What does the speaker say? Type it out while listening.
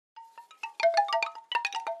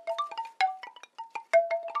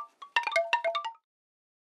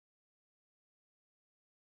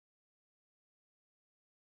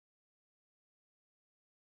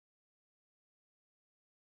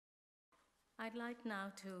I'd like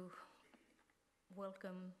now to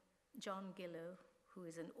welcome John Gillow, who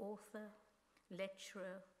is an author,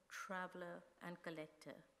 lecturer, traveler, and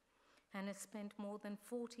collector, and has spent more than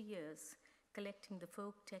 40 years collecting the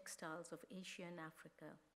folk textiles of Asia and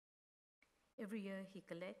Africa. Every year he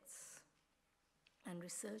collects and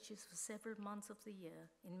researches for several months of the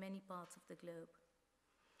year in many parts of the globe.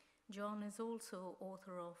 John is also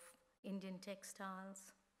author of Indian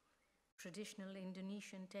Textiles, Traditional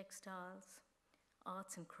Indonesian Textiles,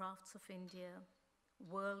 Arts and Crafts of India,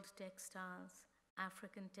 World Textiles,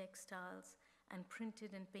 African Textiles, and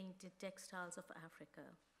Printed and Painted Textiles of Africa.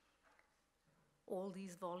 All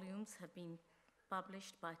these volumes have been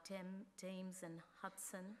published by Thames and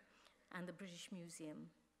Hudson and the British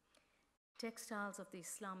Museum. Textiles of the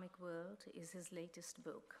Islamic World is his latest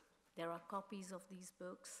book. There are copies of these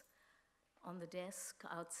books on the desk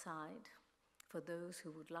outside for those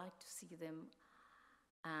who would like to see them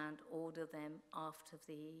and order them after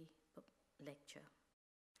the lecture.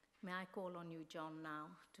 May I call on you, John, now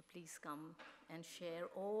to please come and share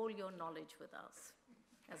all your knowledge with us,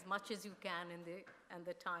 as much as you can in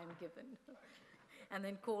the time given, and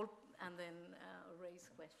then raise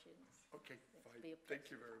questions. Okay, fine.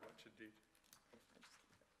 Thank you very much indeed.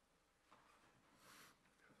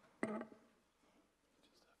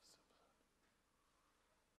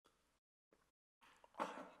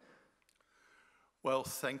 Well,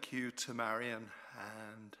 thank you to Marion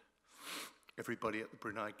and everybody at the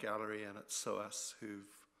Brunei Gallery and at SOAS who've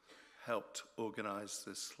helped organize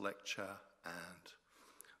this lecture and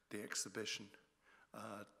the exhibition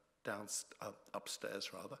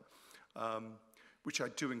upstairs, which I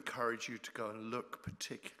do encourage you to go and look,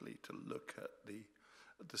 particularly to look at the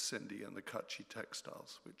Sindhi and the Kutchi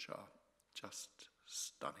textiles, which are just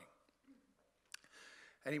stunning.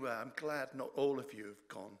 Anyway, I'm glad not all of you have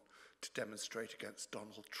gone to demonstrate against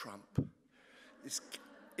Donald Trump.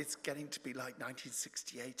 It's getting to be like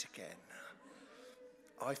 1968 again.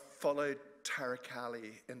 I followed Tariq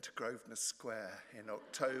Ali into Grosvenor Square in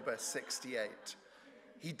October '68.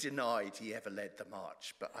 He denied he ever led the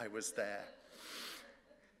march, but I was there.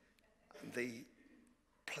 The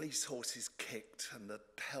police horses kicked and the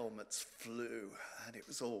helmets flew and it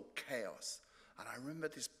was all chaos. And I remember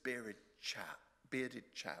this bearded chap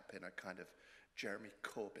in a kind of Jeremy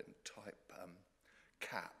Corbyn type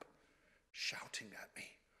cap shouting at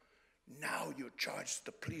me, "Now you're charged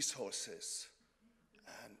the police horses."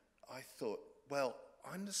 And I thought, well,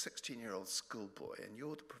 I'm the 16-year-old schoolboy and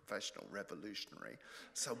you're the professional revolutionary,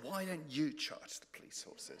 so why don't you charge the police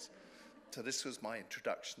horses? So this was my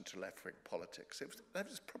introduction to left-wing politics. That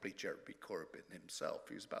was probably Jeremy Corbyn himself.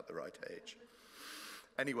 He was about the right age.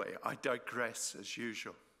 Anyway, I digress as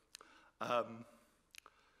usual.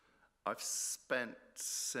 I've spent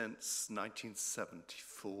since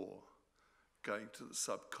 1974 going to the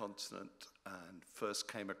subcontinent and first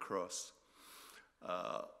came across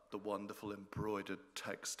the wonderful embroidered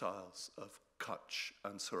textiles of Kutch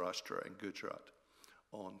and Saurashtra in Gujarat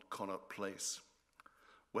on Connaught Place.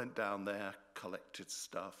 Went down there, collected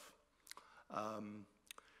stuff,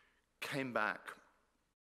 came back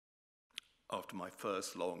after my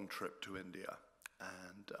first long trip to India,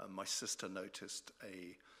 and my sister noticed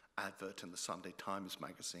an advert in the Sunday Times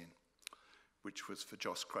magazine, which was for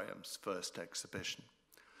Joss Graham's first exhibition.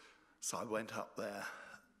 So I went up there,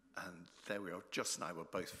 and there we are. Joss and I were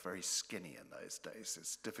both very skinny in those days.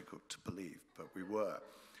 It's difficult to believe, but we were.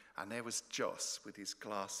 And there was Joss with his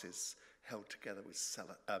glasses held together with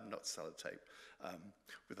not sellotape,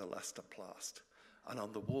 with elastoplast. And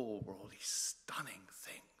on the wall were all these stunning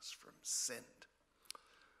things from Sind.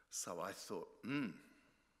 So I thought,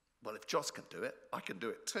 well, if Joss can do it, I can do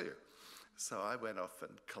it too. So I went off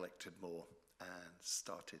and collected more and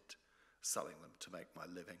started selling them to make my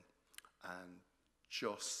living. And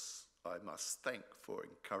Joss, I must thank for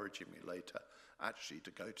encouraging me later actually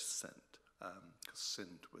to go to Sind, because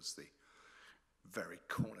Sind was the very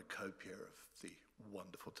cornucopia of the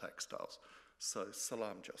wonderful textiles. So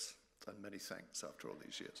salam, Joss, and many thanks after all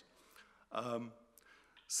these years.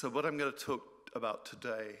 So what I'm going to talk about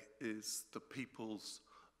today is the peoples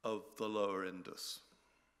of the Lower Indus.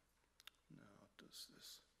 Now, does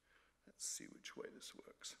this, let's see which way this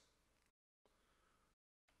works.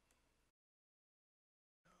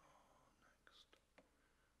 Next.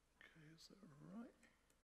 Okay, is that right?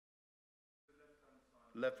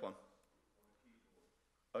 Left one.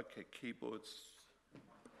 Okay, keyboards.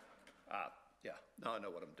 Yeah, now I know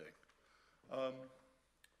what I'm doing.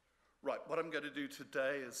 Right, what I'm going to do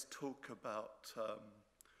today is talk about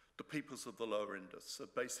the peoples of the Lower Indus, so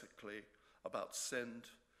basically about Sindh,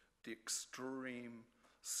 the extreme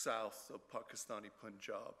south of Pakistani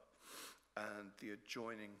Punjab, and the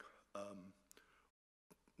adjoining,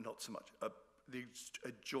 not so much, the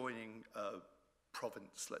adjoining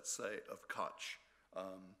province, let's say, of Kutch.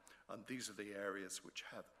 And these are the areas which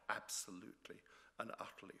have absolutely and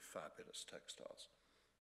utterly fabulous textiles.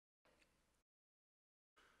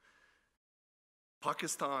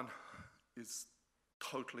 Pakistan is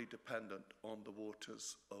totally dependent on the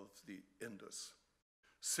waters of the Indus.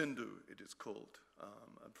 Sindhu, it is called,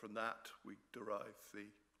 and from that we derive the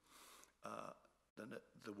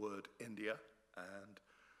word India and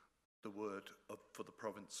the word for the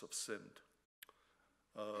province of Sindh.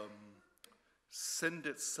 Sindh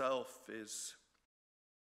itself is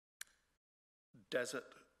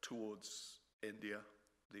desert towards India,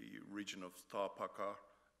 the region of Tharpakar,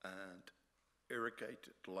 and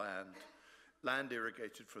irrigated land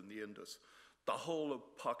irrigated from the Indus. The whole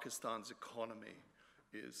of Pakistan's economy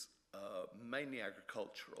is mainly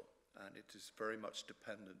agricultural, and it is very much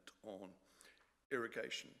dependent on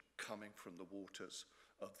irrigation coming from the waters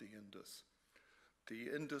of the Indus. The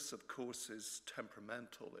Indus, of course, is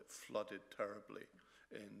temperamental. It flooded terribly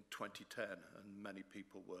in 2010, and many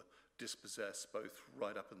people were dispossessed, both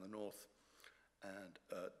right up in the north and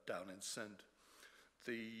down in Sindh.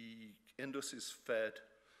 The Indus is fed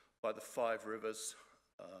by the 5 rivers,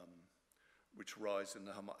 which rise in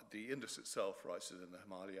the Indus itself rises in the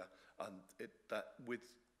Himalaya, and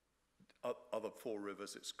with other 4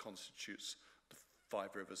 rivers, it constitutes the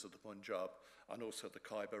 5 rivers of the Punjab, and also the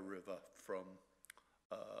Khyber River from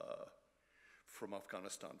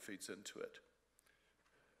Afghanistan feeds into it.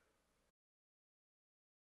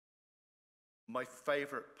 My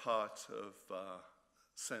favorite part of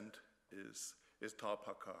Sindh is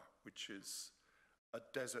Tharpakar, which is a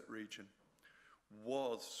desert region,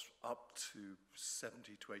 was up to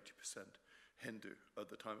 70 to 80% Hindu at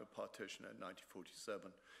the time of partition in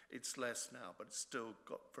 1947. It's less now, but it's still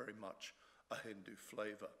got very much a Hindu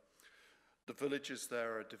flavor. The villages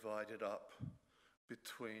there are divided up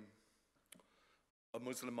between a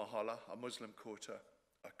Muslim mahalla, a Muslim quarter,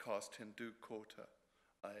 a caste Hindu quarter,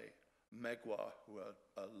 a Megwar, who are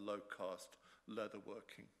a low-caste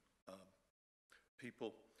leather-working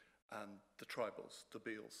people, and the tribals, the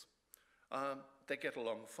Beals. They get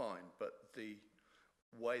along fine, but the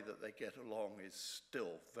way that they get along is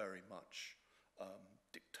still very much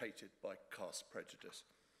dictated by caste prejudice.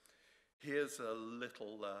 Here's a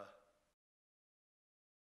little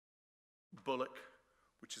bullock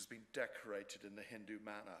which has been decorated in the Hindu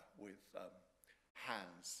manner with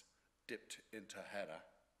hands dipped into henna.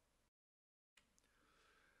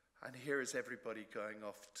 And here is everybody going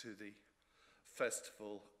off to the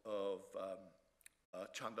festival of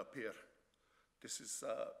Chandapir. This is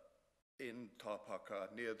in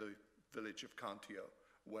Tharpakar, near the village of Kantio,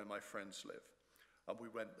 where my friends live. And we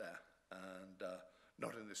went there, and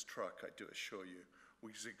not in this truck, I do assure you.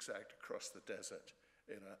 We zigzagged across the desert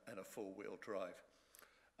in a 4-wheel drive.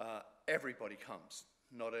 Everybody comes,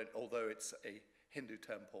 although it's a Hindu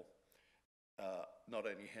temple, not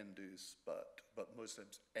only Hindus, but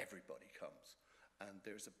Muslims, everybody comes. And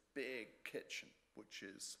there's a big kitchen, which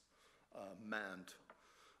is manned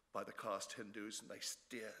by the caste Hindus, and they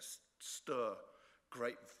stir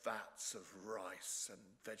great vats of rice and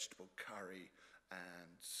vegetable curry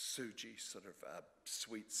and suji, sort of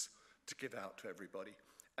sweets, to give out to everybody.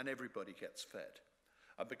 And everybody gets fed.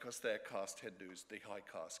 And because they're caste Hindus, the high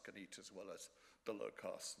caste can eat as well as the low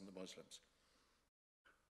caste and the Muslims.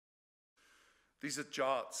 These are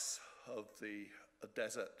jarts of the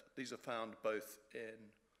desert. These are found both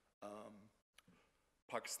in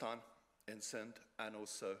Pakistan, in Sindh, and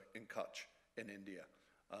also in Kutch, in India.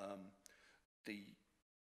 The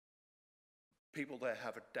people there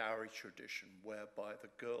have a dowry tradition whereby the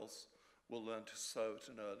girls will learn to sew at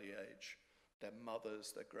an early age. Their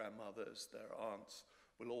mothers, their grandmothers, their aunts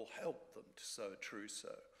will all help them to sew a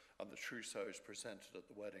trousseau, and the trousseau is presented at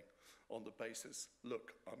the wedding on the basis,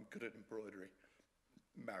 look, I'm good at embroidery,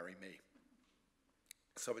 marry me.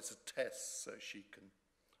 So it's a test so she can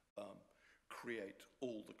create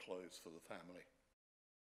all the clothes for the family.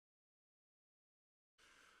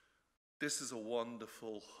 This is a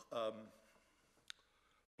wonderful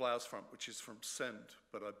blouse front, which is from Sindh,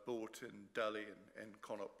 but I bought in Delhi in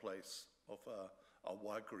Connaught Place of a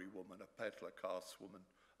Wagri woman, a Petla caste woman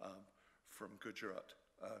from Gujarat.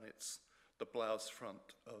 And it's the blouse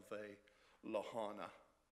front of a Lahana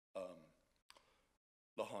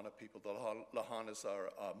people. The Lahanas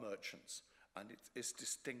are merchants, and it's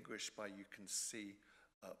distinguished by, you can see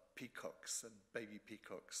peacocks and baby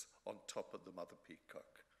peacocks on top of the mother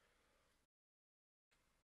peacock.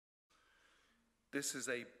 This is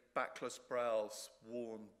a backless blouse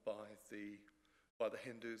worn by by the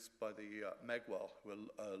Hindus, by the Megwal, who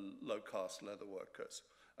are low-caste leather workers.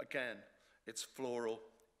 Again, it's floral,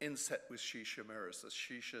 inset with shisha mirrors. The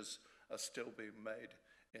shishas are still being made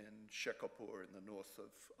in Shekhapur in the north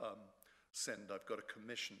of Sindh. I've got a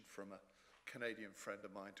commission from a Canadian friend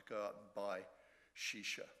of mine to go out and buy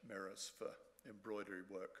shisha mirrors for embroidery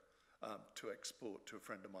work to export to a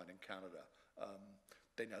friend of mine in Canada.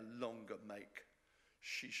 They no longer make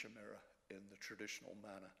shisha mirror in the traditional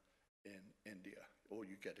manner in India. All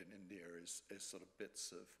you get in India is sort of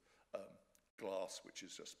bits of glass which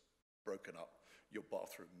is just broken up, your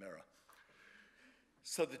bathroom mirror.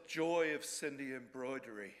 So the joy of Sindhi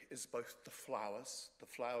embroidery is both the flowers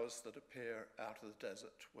that appear out of the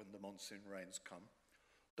desert when the monsoon rains come,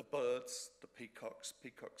 the birds, the peacocks.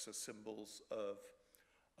 Peacocks are symbols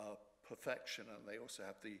of perfection, and they also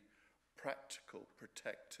have the practical,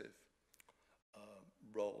 protective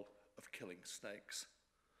role of killing snakes.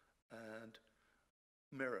 And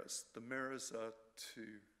mirrors. The mirrors are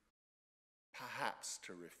perhaps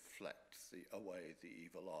to reflect away the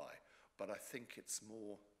evil eye, but I think it's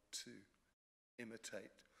more to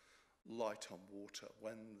imitate light on water.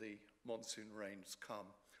 When the monsoon rains come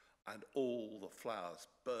and all the flowers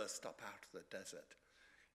burst up out of the desert,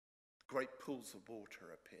 great pools of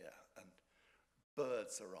water appear and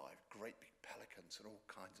birds arrive, great big pelicans and all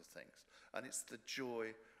kinds of things. And it's the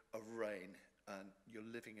joy of rain, and you're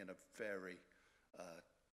living in a very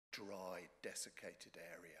dry, desiccated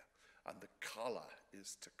area. And the colour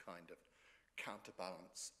is to kind of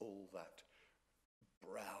counterbalance all that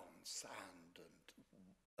brown sand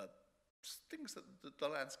and things that the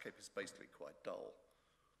landscape is basically quite dull.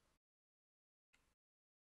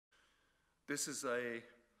 This is a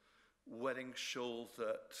wedding shawl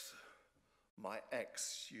that my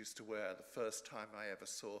ex used to wear the first time I ever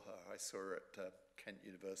saw her. I saw her at Kent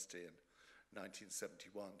University in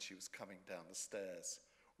 1971. She was coming down the stairs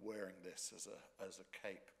wearing this as a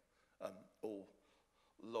cape, all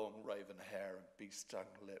long raven hair and bee-stung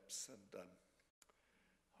lips, and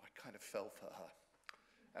I kind of fell for her.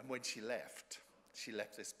 And when she left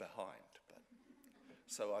this behind,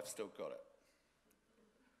 so I've still got it.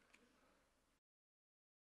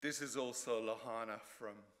 This is also lahana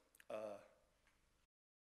from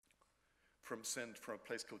Sindh, from a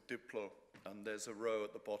place called Diplo, and there's a row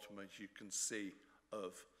at the bottom, as you can see,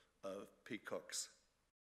 of peacocks.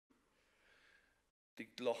 The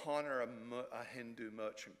lahana are a Hindu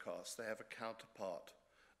merchant caste. They have a counterpart,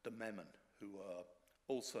 the Memon, who are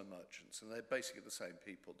also merchants, and they're basically the same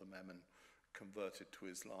people. The Memon converted to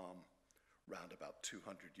Islam round about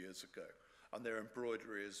 200 years ago, and their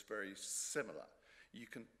embroidery is very similar. You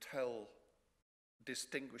can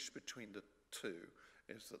distinguish between the two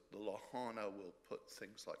is that the lahana will put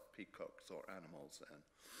things like peacocks or animals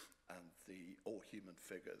or human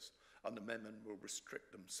figures, and the Memon will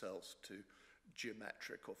restrict themselves to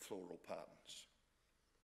geometric or floral patterns.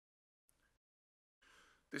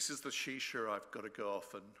 This is the shisha I've got to go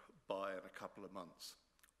off and buy in a couple of months.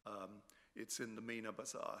 It's in the Meena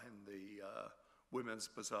Bazaar, in the women's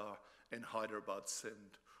bazaar in Hyderabad,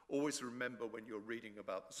 Sindh. Always remember when you're reading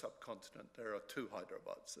about the subcontinent, there are two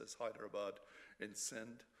Hyderabad's. There's Hyderabad in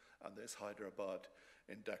Sindh, and there's Hyderabad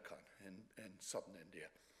in Deccan, in southern India.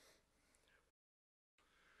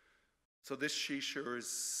 So this shisha is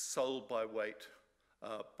sold by weight,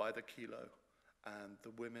 by the kilo, and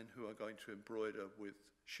the women who are going to embroider with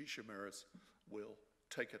shisha mirrors will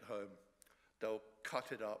take it home. They'll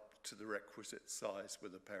cut it up to the requisite size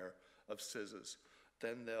with a pair of scissors.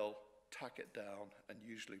 Then they'll tack it down, and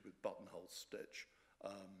usually with buttonhole stitch,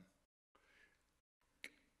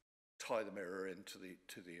 tie the mirror into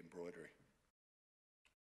the embroidery.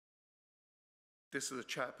 This is a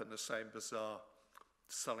chap in the same bazaar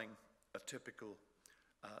selling a typical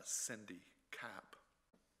Sindhi cap.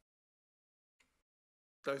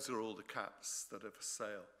 Those are all the caps that are for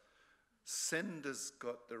sale. Sindh has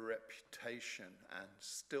got the reputation, and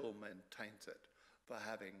still maintains it, for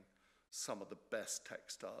having some of the best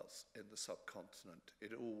textiles in the subcontinent.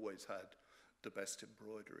 It always had the best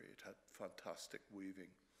embroidery. It had fantastic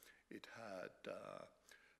weaving. It had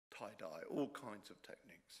tie-dye, all kinds of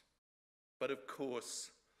techniques. But of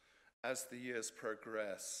course, as the years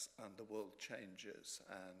progress and the world changes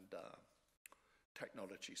and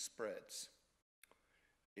technology spreads,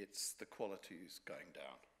 the quality is going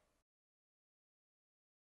down.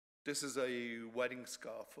 This is a wedding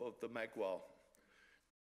scarf of the Megwal.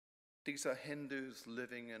 These are Hindus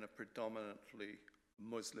living in a predominantly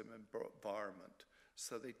Muslim environment,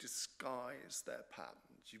 so they disguise their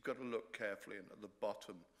patterns. You've got to look carefully, and at the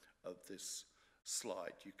bottom of this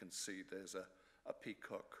slide you can see there's a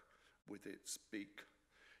peacock with its beak,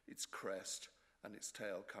 its crest, and its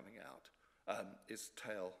tail coming out, its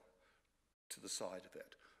tail to the side of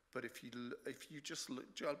it. But if you just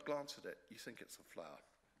glance at it, you think it's a flower.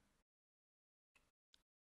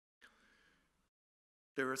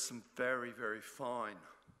 There is some very, very fine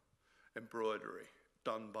embroidery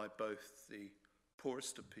done by both the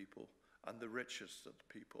poorest of people and the richest of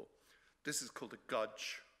the people. This is called a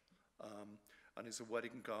gudge, and is a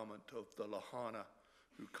wedding garment of the Lahana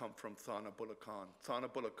who come from Thana Bulacan. Thana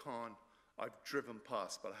Bulacan, I've driven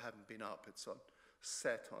past, but I haven't been up. It's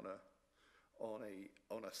set on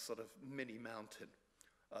a sort of mini mountain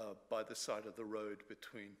by the side of the road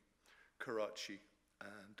between Karachi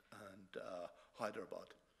and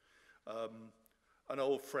Hyderabad. An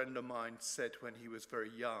old friend of mine said when he was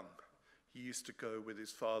very young, he used to go with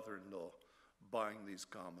his father-in-law buying these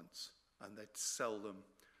garments, and they'd sell them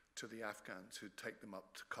to the Afghans who'd take them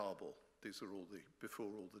up to Kabul. These are before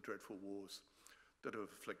all the dreadful wars that have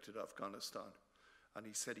afflicted Afghanistan. And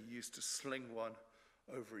he said he used to sling one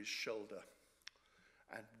over his shoulder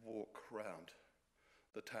and walk round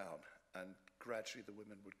the town, and gradually the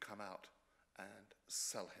women would come out and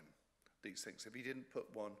sell him these things. If he didn't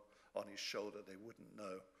put one on his shoulder, they wouldn't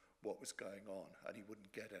know what was going on, and he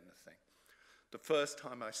wouldn't get anything. The first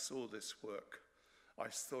time I saw this work, I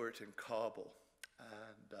saw it in Kabul,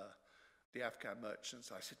 and the Afghan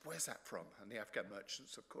merchants, I said, "Where's that from?" And the Afghan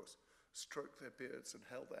merchants, of course, stroked their beards and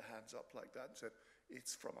held their hands up like that and said,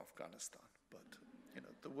 "It's from Afghanistan." But,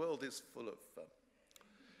 the world is full of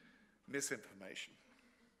misinformation.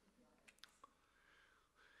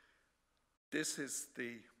 This is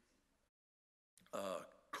the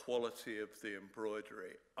quality of the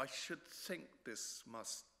embroidery. I should think this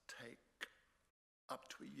must take up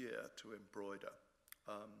to a year to embroider.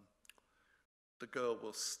 The girl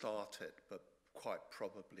will start it, but quite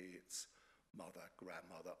probably it's mother,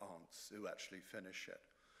 grandmother, aunts who actually finish it.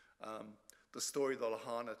 The story the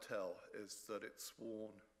Lahana tell is that it's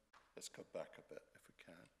worn. Let's go back a bit if we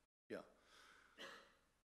can. Yeah.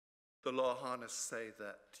 The Lahanas say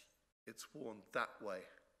that it's worn that way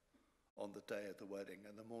on the day of the wedding,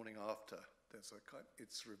 and the morning after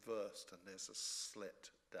it's reversed, and there's a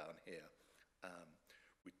slit down here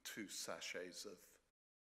with 2 sachets of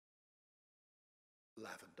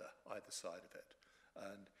lavender either side of it.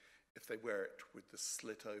 And if they wear it with the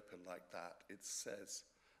slit open like that, it says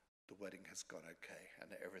the wedding has gone okay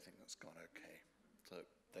and everything has gone okay. So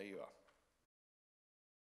there you are.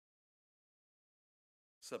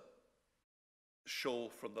 It's a shawl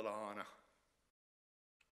from the Lahana.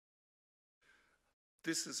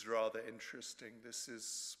 This is rather interesting. This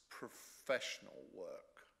is professional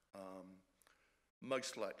work,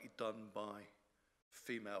 most likely done by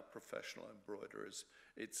female professional embroiderers.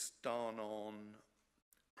 It's done on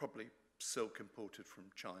probably silk imported from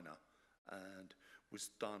China and was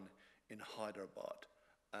done in Hyderabad.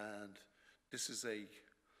 And this is a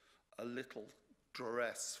little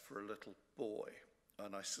dress for a little boy.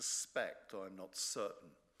 And I suspect, though I'm not certain,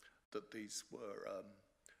 that these were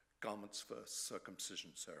garments for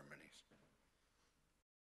circumcision ceremonies.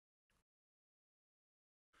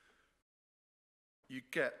 You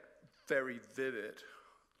get very vivid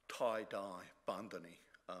tie-dye bandani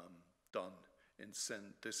done in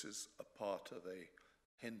Sindh. This is a part of a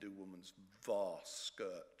Hindu woman's vast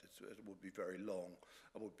skirt. It would be very long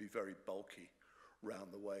and would be very bulky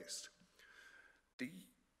round the waist. The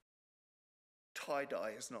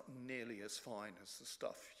tie-dye is not nearly as fine as the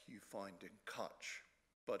stuff you find in Kutch,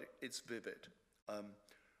 but it's vivid.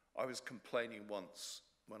 I was complaining once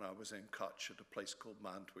when I was in Kutch at a place called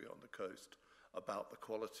Mandwi on the coast about the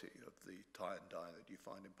quality of the tie and dye that you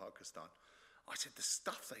find in Pakistan. I said, the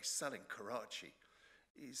stuff they sell in Karachi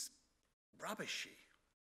is rubbishy.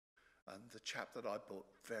 And the chap that I bought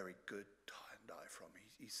very good tie and dye from,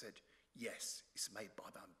 he said, yes, it's made by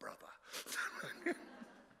my brother.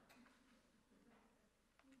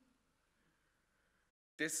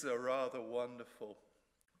 This is a rather wonderful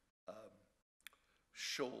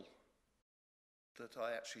shawl that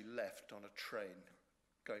I actually left on a train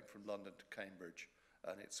going from London to Cambridge,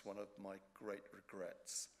 and it's one of my great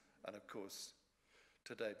regrets. And of course,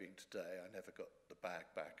 today being today, I never got the bag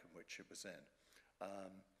back in which it was in.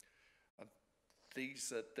 And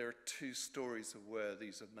there are 2 stories of where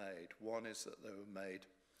these are made. One is that they were made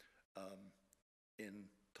in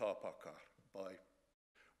Tarpakar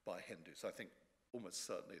by Hindus. I think almost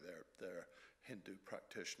certainly they're Hindu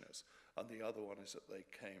practitioners. And the other one is that they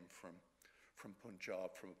came from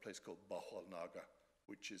Punjab, from a place called Bahwal Naga,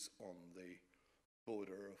 which is on the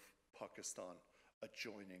border of Pakistan,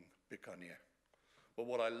 adjoining Bikaner. But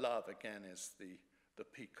what I love, again, is the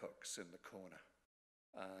peacocks in the corner.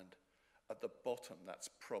 And at the bottom, that's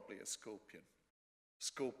probably a scorpion.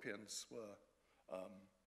 Scorpions were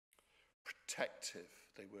protective.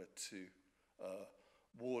 They were to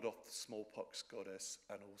ward off the smallpox goddess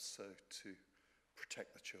and also to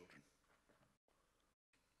protect the children.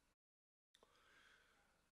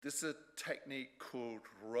 This is a technique called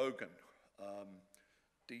Rogan.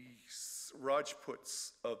 These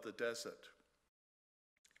Rajputs of the desert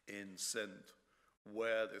in Sindh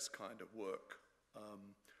wear this kind of work.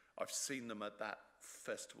 I've seen them at that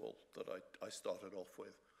festival that I started off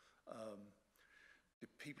with. The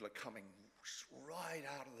people are coming right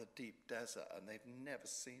out of the deep desert and they've never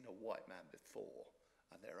seen a white man before,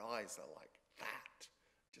 and their eyes are like that,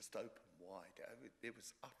 just open wide. It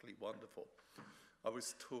was utterly wonderful. I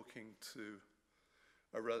was talking to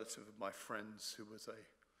a relative of my friend's who was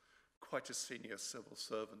quite a senior civil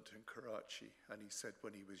servant in Karachi, and he said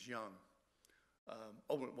when he was young,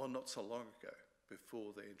 not so long ago,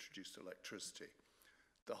 before they introduced electricity,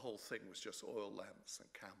 the whole thing was just oil lamps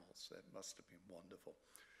and camels. It must have been wonderful.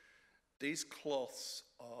 These cloths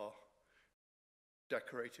are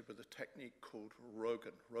decorated with a technique called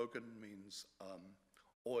Rogan. Rogan means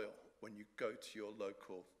oil. When you go to your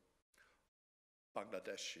local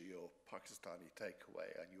Bangladeshi or Pakistani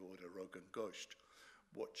takeaway and you order Rogan Gosht,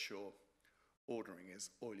 what you're ordering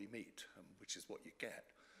is oily meat, which is what you get.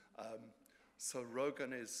 So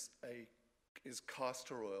Rogan is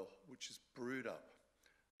castor oil, which is brewed up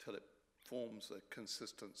till it forms a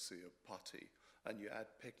consistency of putty, and you add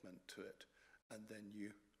pigment to it, and then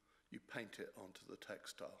you paint it onto the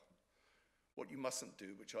textile. What you mustn't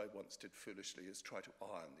do, which I once did foolishly, is try to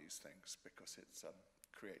iron these things, because it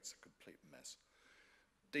creates a complete mess.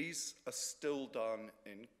 These are still done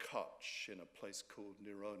in Kutch, in a place called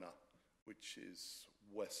Nirona, which is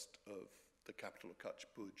west of the capital of Kutch,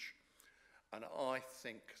 Bhuj. And I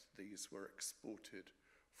think these were exported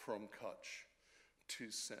from Kutch to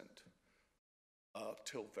Sindh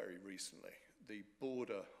till very recently. The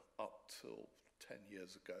border up till 10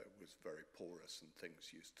 years ago was very porous and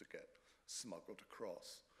things used to get smuggled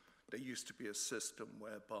across. There used to be a system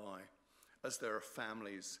whereby, as there are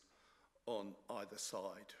families on either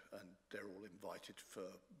side and they're all invited for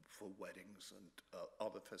weddings and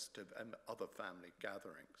other festive and other family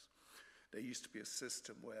gatherings, there used to be a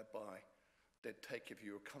system whereby they'd take, if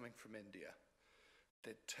you were coming from India,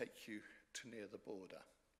 they'd take you to near the border,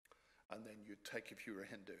 and then you'd take, if you were a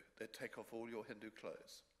Hindu, they'd take off all your Hindu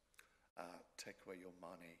clothes, take away your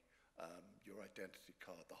money, your identity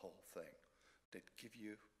card, the whole thing. They'd give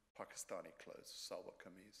you Pakistani clothes, salwar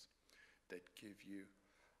kameez. They'd give you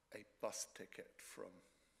a bus ticket from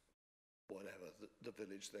whatever, the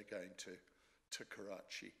village they're going to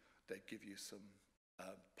Karachi. They'd give you some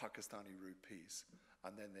Pakistani rupees,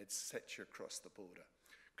 and then they'd set you across the border.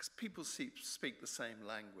 Because people speak the same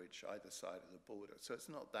language either side of the border, so it's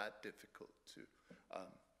not that difficult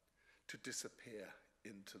to disappear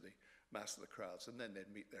into the mass of the crowds, and then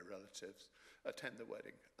they'd meet their relatives, attend the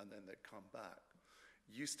wedding, and then they'd come back.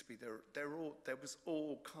 Used to be there was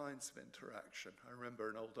all kinds of interaction. I remember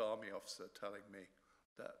an old army officer telling me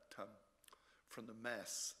that from the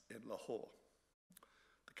mess in Lahore,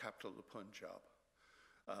 the capital of the Punjab,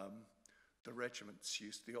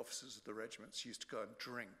 the officers of the regiments used to go and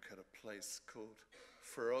drink at a place called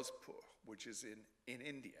Firozpur, which is in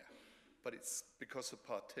India, but it's because of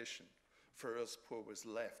partition. Firozpur was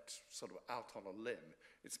left sort of out on a limb.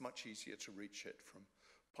 It's much easier to reach it from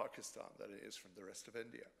Pakistan than it is from the rest of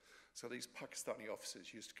India. So these Pakistani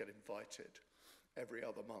officers used to get invited every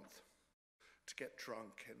other month to get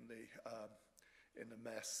drunk in the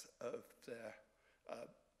mess of their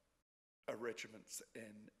regiments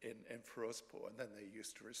in Firozpur, and then they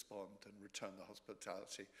used to respond and return the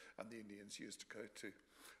hospitality, and the Indians used to go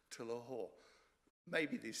to Lahore.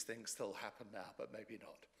 Maybe these things still happen now, but maybe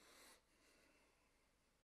not.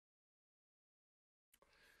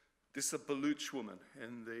 This is a Baluch woman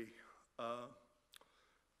in the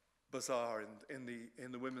bazaar, in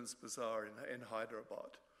the women's bazaar in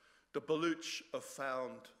Hyderabad. The Baluch are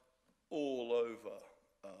found all over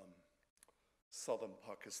southern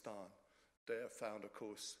Pakistan. They are found, of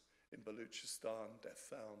course, in Baluchistan. They're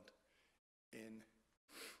found in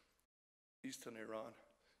eastern Iran.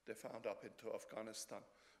 They're found up into Afghanistan.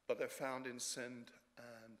 But they're found in Sindh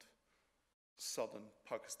and southern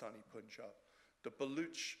Pakistani Punjab. The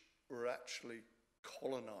Baluch were actually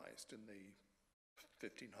colonized in the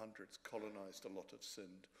 1500s, colonized a lot of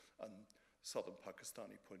Sindh and southern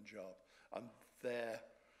Pakistani Punjab. And their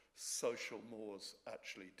social mores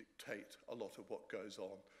actually dictate a lot of what goes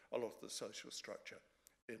on, a lot of the social structure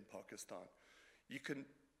in Pakistan. You can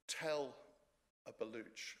tell a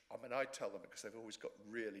Baluch, I tell them because they've always got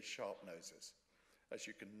really sharp noses, as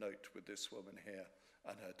you can note with this woman here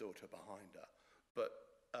and her daughter behind her. But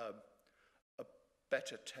a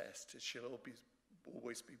better test is she'll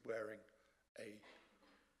always be wearing a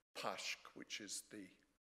pashk, which is the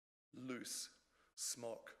loose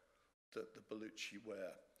smock that the Baluchi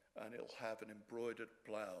wear, and it'll have an embroidered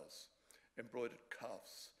blouse, embroidered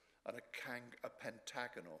cuffs, and a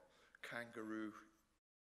pentagonal kangaroo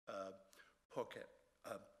pocket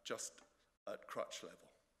just at crutch level.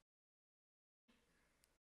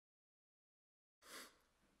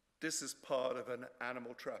 This is part of an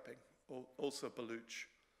animal trapping, also Baluch,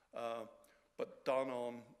 but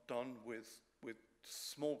done with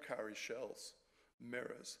small cowrie shells,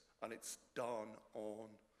 mirrors, and it's done on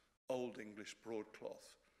Old English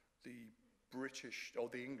broadcloth. The British, or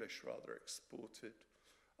the English rather, exported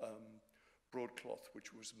broadcloth,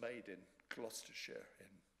 which was made in Gloucestershire, in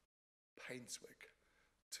Painswick,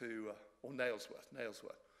 or Nailsworth,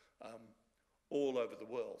 all over the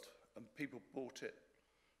world. And people bought it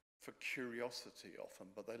for curiosity often,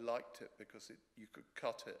 but they liked it because you could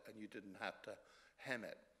cut it and you didn't have to hem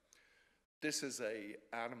it. This is a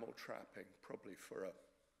animal trapping, probably for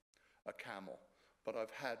a camel, but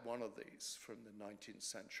I've had one of these from the 19th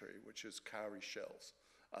century, which is cowrie shells,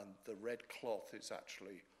 and the red cloth is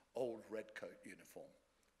actually old redcoat uniform.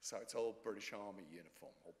 So it's old British Army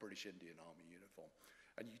uniform, or British Indian Army uniform.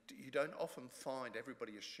 And you don't often find,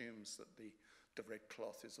 everybody assumes that the red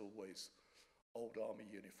cloth is always old army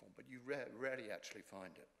uniform, but you rarely actually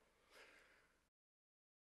find it.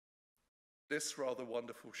 This rather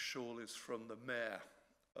wonderful shawl is from the mayor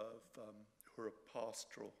of, who are a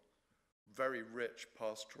pastoral, very rich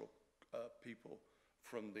pastoral people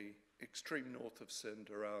from the extreme north of Sindh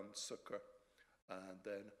around Sukkur, and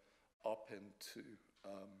then up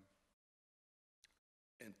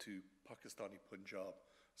into Pakistani Punjab.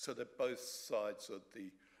 So they're both sides of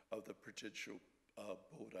the prodigal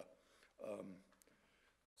border.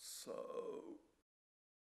 So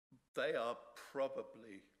they are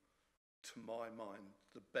probably, to my mind,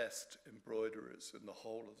 the best embroiderers in the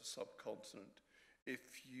whole of the subcontinent.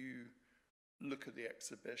 If you look at the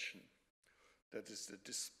exhibition, there is a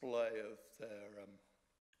display of their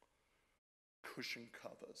cushion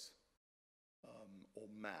covers or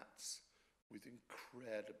mats with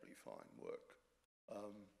incredibly fine work.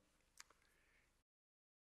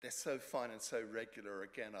 They're so fine and so regular,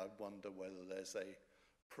 again, I wonder whether there's a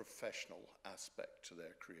professional aspect to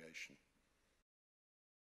their creation.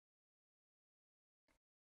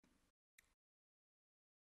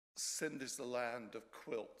 Sindh is the land of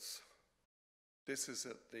quilts. This is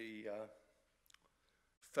at the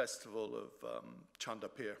festival of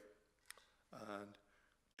Chandapir, and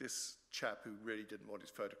this chap who really didn't want his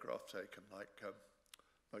photograph taken, like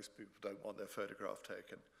most people don't want their photograph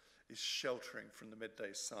taken, is sheltering from the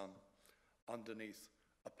midday sun underneath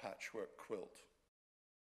a patchwork quilt.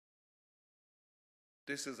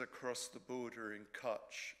 This is across the border in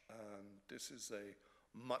Kutch, and this is a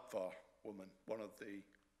Matvar woman, one of the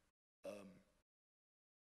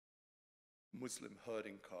Muslim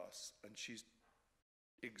herding castes, and she's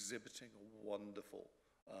exhibiting a wonderful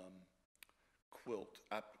quilt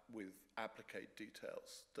with applique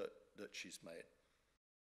details that she's made.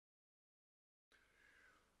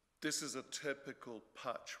 This is a typical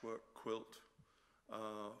patchwork quilt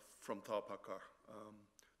from Tharpakar.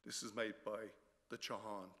 This is made by the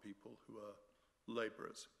Chauhan people, who are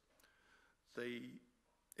laborers.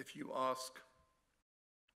 If you ask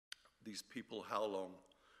these people how long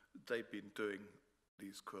they've been doing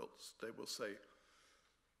these quilts, they will say,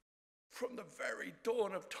 from the very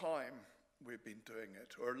dawn of time, we've been doing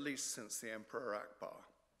it, or at least since the Emperor Akbar.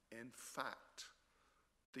 In fact,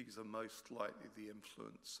 these are most likely the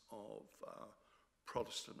influence of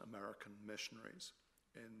Protestant American missionaries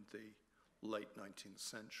in the late 19th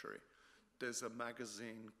century. There's a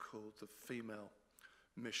magazine called the Female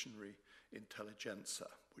Missionary Intelligentsia,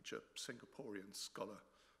 which a Singaporean scholar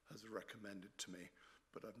has recommended to me,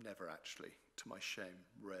 but I've never actually, to my shame,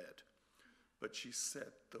 read. But she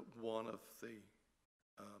said that one of the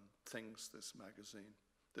things this magazine,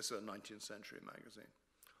 this is a 19th century magazine,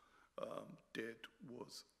 did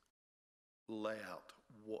was lay out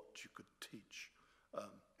what you could teach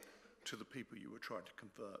to the people you were trying to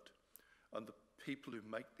convert. And the people who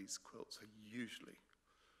make these quilts are usually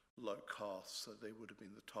low caste, so they would have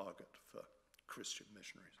been the target for Christian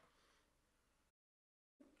missionaries.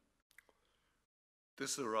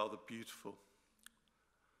 This is a rather beautiful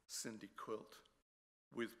Sindhi quilt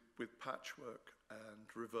with patchwork and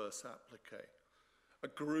reverse applique. A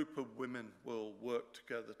group of women will work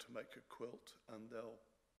together to make a quilt, and they'll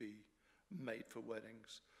be made for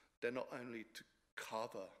weddings. They're not only to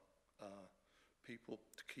cover people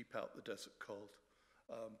to keep out the desert cold,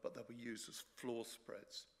 but they were used as floor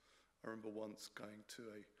spreads. I remember once going to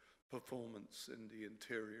a performance in the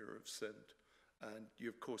interior of Sindh, and you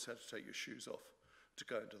of course had to take your shoes off to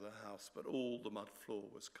go into the house, but all the mud floor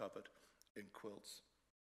was covered in quilts.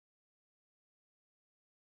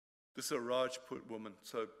 This is a Rajput woman,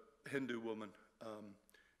 so Hindu woman,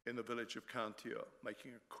 in the village of Kantia,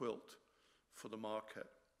 making a quilt for the market.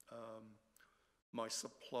 My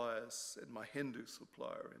suppliers, and my Hindu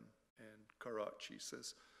supplier in Karachi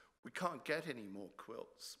says, we can't get any more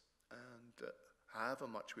quilts. And however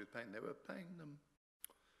much we were paying, they were paying them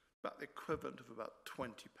about the equivalent of about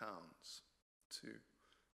 £20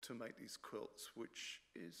 to make these quilts, which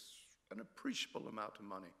is an appreciable amount of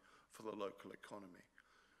money for the local economy.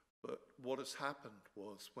 But what has happened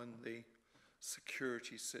was when the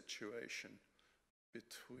security situation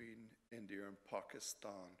between India and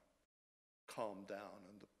Pakistan calmed down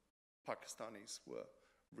and the Pakistanis were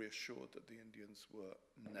reassured that the Indians were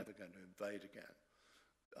never going to invade again,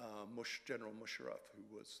 General Musharraf,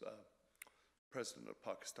 who was president of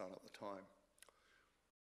Pakistan at the time,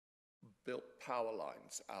 built power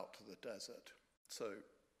lines out to the desert. So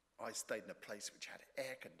I stayed in a place which had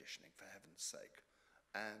air conditioning, for heaven's sake.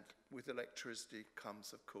 And with electricity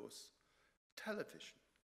comes, of course, television.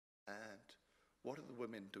 And what are the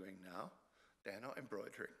women doing now? They're not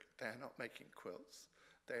embroidering. They're not making quilts.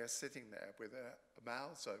 They are sitting there with their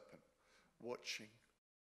mouths open, watching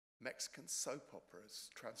Mexican soap operas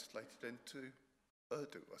translated into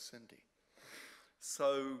Urdu or Sindhi.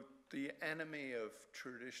 So the enemy of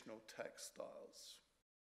traditional textiles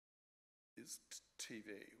is TV.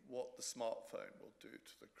 What the smartphone will do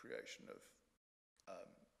to the creation of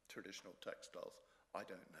traditional textiles, I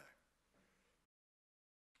don't know.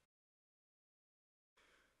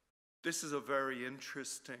 This is a very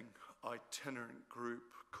interesting itinerant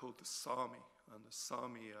group called the Sami, and the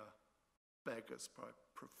Sami are beggars by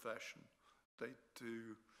profession. They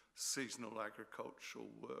do seasonal agricultural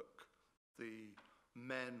work. The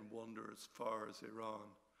men wander as far as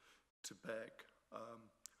Iran to beg.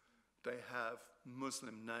 They have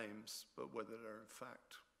Muslim names, but whether they're in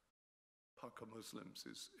fact Paka Muslims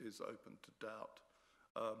is open to doubt.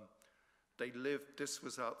 They lived, this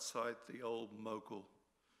was outside the old Mughal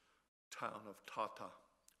town of Tata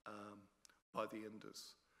by the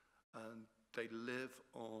Indus, and they live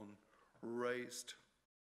on raised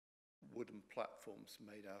wooden platforms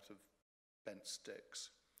made out of bent sticks,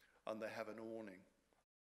 and they have an awning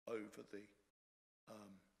over the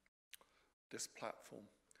this platform,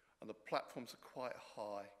 and the platforms are quite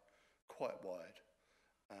high, quite wide,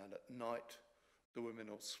 and at night the women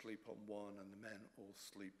all sleep on one and the men all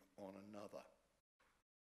sleep on another.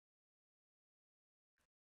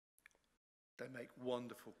 They make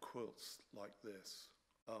wonderful quilts like this.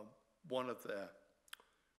 One of their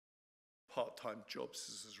part-time jobs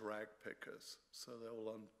is as rag pickers, so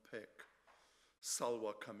they'll unpick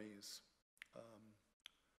salwar kameez.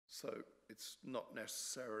 So it's not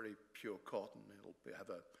necessarily pure cotton, it'll have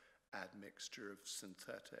an admixture of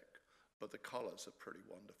synthetic, but the colors are pretty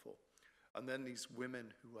wonderful. And then these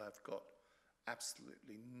women who have got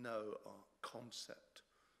absolutely no concept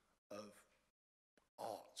of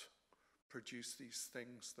art produce these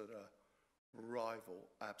things that are rival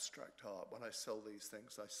abstract art. When I sell these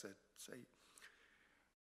things, I say,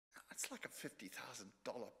 it's like a $50,000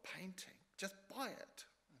 painting. Just buy it.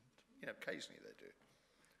 And, occasionally they do.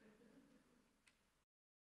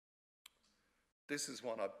 This is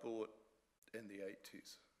one I bought in the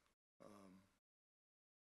 80s.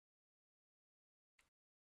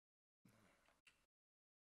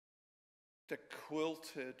 The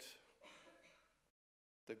quilted,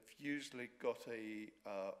 they've usually got a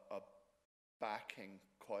backing,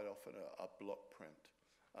 quite often a block print,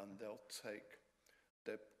 and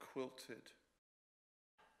they're quilted,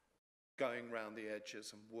 going around the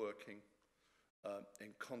edges and working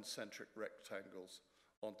in concentric rectangles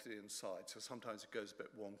onto the inside. So sometimes it goes a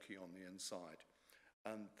bit wonky on the inside,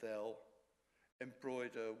 and they'll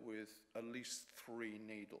embroider with at least 3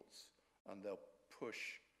 needles, and they'll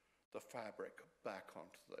push the fabric back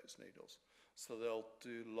onto those needles. So they'll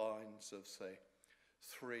do lines of, say,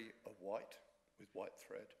 3 of white with white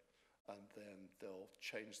thread, and then they'll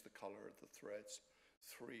change the color of the threads,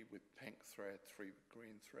 3 with pink thread, 3 with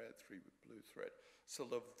green thread, 3 with blue thread. So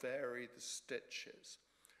they'll vary the stitches,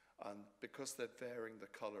 and because they're varying the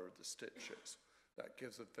color of the stitches, that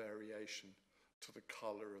gives a variation to the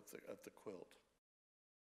color of the quilt.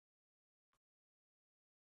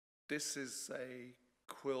 This is a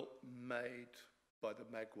quilt made by the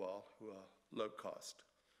Megwal, who are low caste,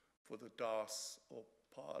 for the Das or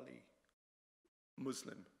Pali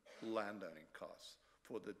Muslim landowning caste,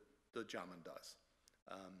 for the Jamandars.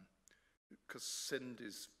 Because Sindh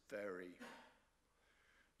is very,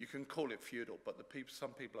 you can call it feudal, but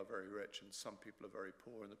some people are very rich and some people are very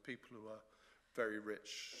poor, and the people who are very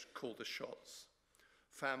rich call the shots.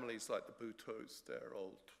 Families like the Bhuttos, they're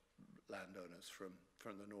old landowners from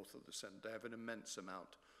the north of the Sindh. They have an immense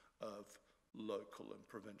amount of local and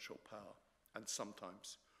provincial power, and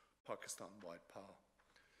sometimes Pakistan-wide power.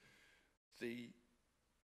 The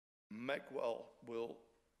Megwal will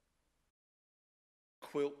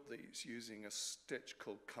quilt these using a stitch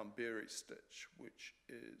called Kambiri stitch, which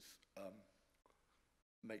is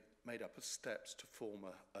made up of steps to form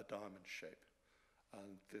a diamond shape.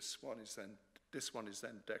 And this one is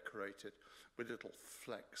then decorated with little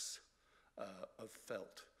flecks of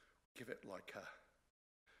felt, give it like a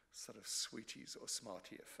sort of sweeties or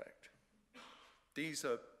smarty effect.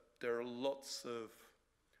 There are lots of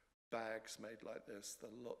bags made like this, there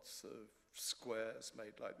are lots of squares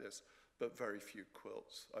made like this, but very few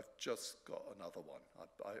quilts. I've just got another one.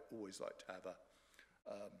 I always like to have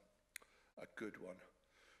a good one.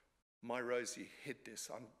 My Rosie hid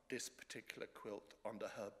this particular quilt under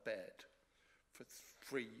her bed for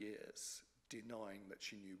 3 years, denying that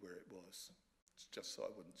she knew where it was, just so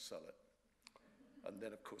I wouldn't sell it. And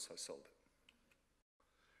then, of course, I sold it.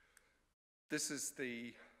 This is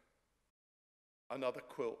another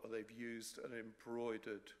quilt where they've used an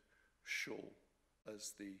embroidered shawl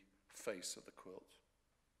as the face of the quilt.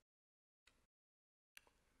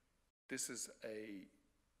 This is a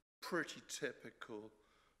pretty typical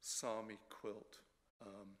Sami quilt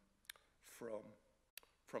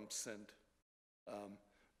from Sindh,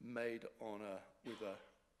 made with a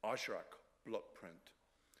Ajrak block print.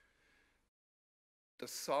 The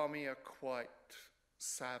Sami are quite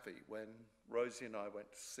savvy. When Rosie and I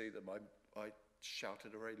went to see them, I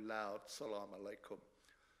shouted a very loud "Salam alaikum,"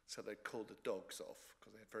 so they called the dogs off,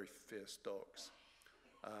 because they had very fierce dogs.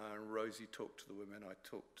 And Rosie talked to the women, I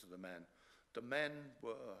talked to the men. The men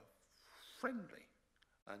were friendly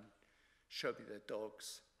and showed me their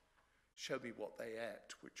dogs, showed me what they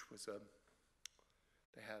ate, which was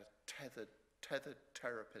they had tethered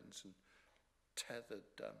terrapins and tethered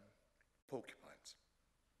porcupines.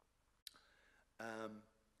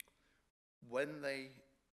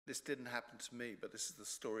 This didn't happen to me, but this is the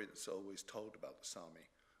story that's always told about the Sami.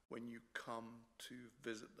 When you come to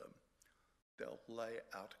visit them, they'll lay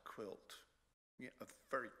out a quilt, a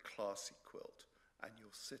very classy quilt, and you'll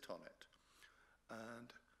sit on it.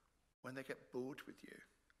 And when they get bored with you,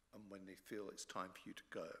 and when they feel it's time for you to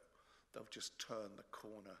go, they'll just turn the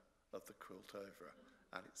corner of the quilt over,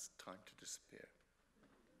 and it's time to disappear.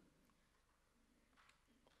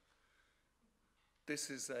 This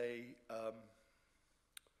is a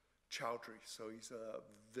Chowdhury, so he's a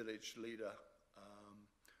village leader.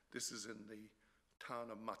 This is in the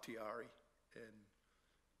town of Matiari in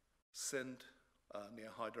Sindh, near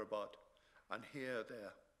Hyderabad. And here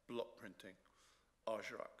they're block printing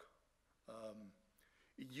Ajrak.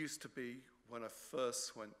 It used to be, when I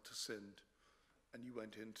first went to Sindh and you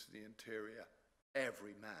went into the interior,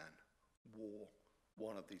 every man wore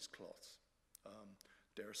one of these cloths.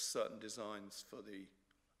 There are certain designs for the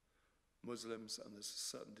Muslims, and there's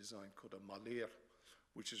a certain design called a malir,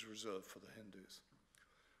 which is reserved for the Hindus.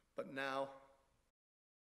 But now,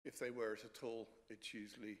 if they wear it at all, it's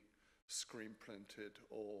usually screen printed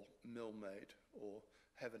or mill made, or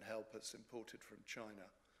heaven help us, imported from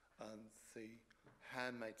China. And the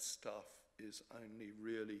handmade stuff is only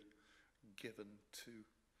really given to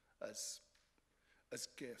as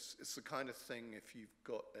gifts. It's the kind of thing, if you've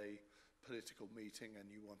got a political meeting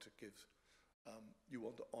and you want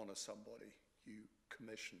to honor somebody, you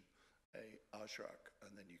commission a Ajrak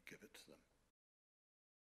and then you give it to them.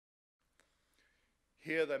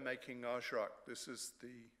 Here they're making Ajrak. This is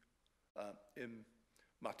in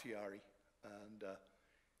Matiari, and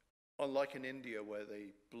unlike in India where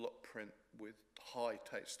they block print with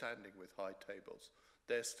standing with high tables,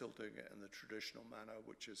 they're still doing it in the traditional manner,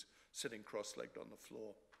 which is sitting cross-legged on the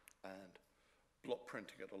floor and block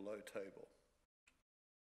printing at a low table.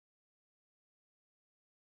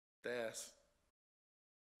 There's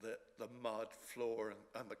the mud floor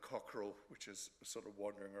and the cockerel, which is sort of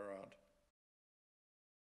wandering around.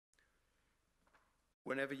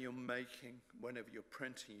 Whenever you're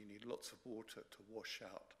printing, you need lots of water to wash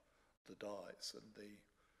out the dyes, and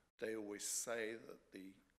they always say that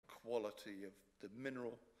the quality of the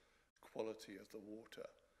mineral quality of the water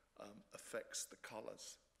affects the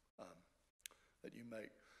colors that you make.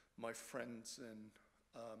 My friends in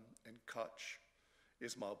Kutch,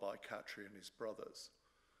 Ismail Bai Khatri and his brothers,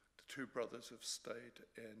 the two brothers have stayed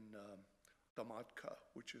in Damadka,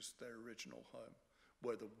 which is their original home,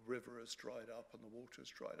 where the river has dried up and the water has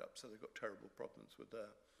dried up, so they've got terrible problems with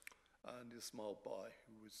that. And Ismail Bai,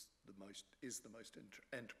 who is the most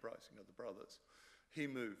enterprising of the brothers, he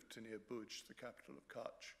moved to near Buj, the capital of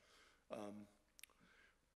Kutch,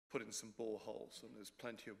 put in some boreholes, and there's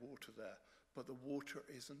plenty of water there. But the water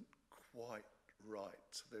isn't quite right,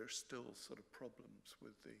 so there are still sort of problems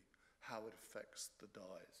with how it affects the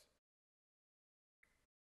dyes.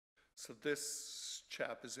 So this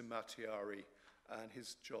chap is in Matiari, and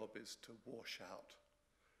his job is to wash out,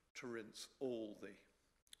 to rinse all the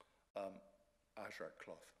Ajrak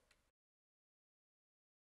cloth.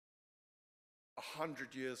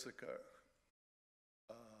 100 years ago,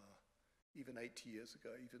 even 80 years ago,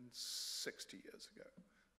 even 60 years ago,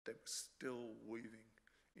 they were still weaving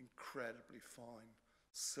incredibly fine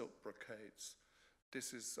silk brocades.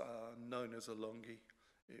 This is known as a longi.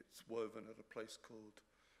 It's woven at a place called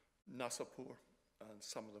Nasapur, and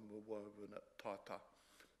some of them were woven at Tata.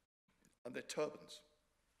 And they're turbans,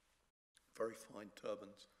 very fine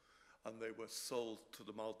turbans. And they were sold to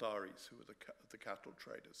the Maldaris, who were the cattle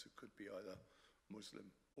traders, who could be either Muslim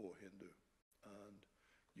or Hindu. And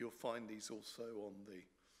you'll find these also on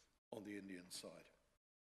the Indian side.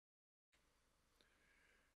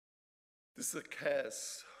 This is a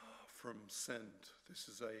Kaz from Sindh. This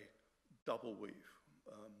is a double weave.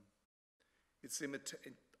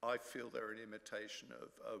 I feel they're an imitation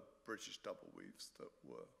of British double weaves that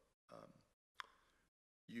were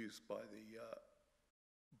used by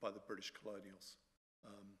the British colonials.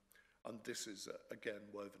 And this is, again,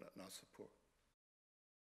 woven at Nasapur.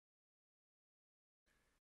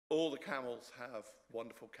 All the camels have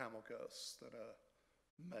wonderful camel girths that are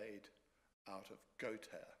made out of goat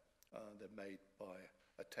hair. They're made by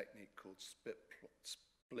a technique called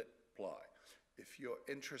split ply. If you're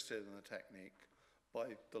interested in the technique,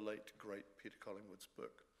 buy the late, great Peter Collingwood's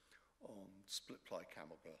book on split ply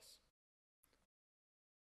camel girths.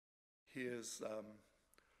 Here's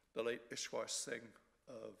the late Ishwar Singh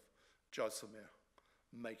of Jaisalmer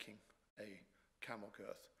making a camel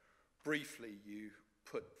girth. Briefly, you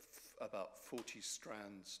put about 40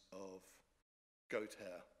 strands of goat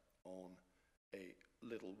hair on a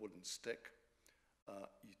little wooden stick.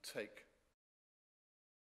 You take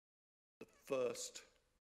the first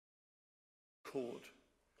cord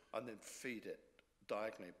and then feed it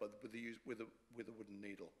diagonally, but with a wooden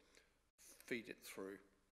needle. Feed it through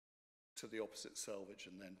to the opposite selvage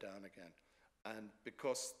and then down again. And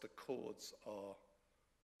because the cords are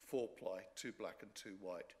 4-ply, 2 black and 2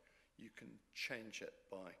 white, you can change it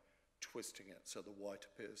by twisting it so the white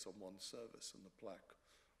appears on one surface and the black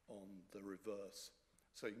on the reverse.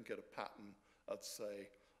 So you can get a pattern of, say,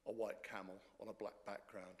 a white camel on a black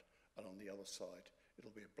background, and on the other side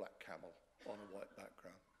it'll be a black camel on a white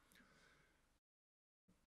background.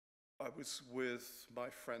 I was with my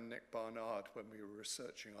friend Nick Barnard when we were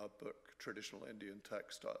researching our book, Traditional Indian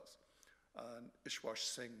Textiles. And Ishwar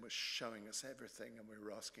Singh was showing us everything, and we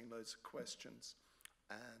were asking loads of questions.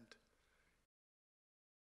 And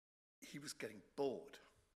he was getting bored.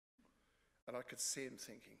 And I could see him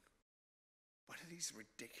thinking, when are these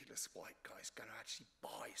ridiculous white guys going to actually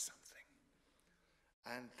buy something?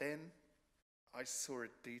 And then I saw a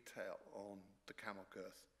detail on the camel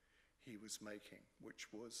girth he was making,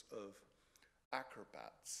 which was of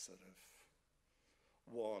acrobats, sort of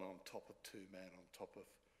one on top of 2 men, on top of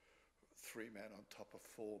 3 men, on top of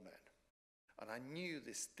 4 men. And I knew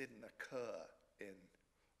this didn't occur in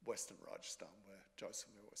Western Rajasthan, where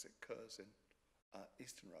Jaisalmer was. It occurs in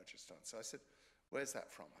Eastern Rajasthan. So I said, where's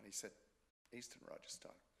that from? And he said, Eastern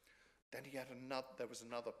Rajasthan. Then he had there was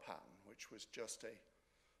another pattern, which was just a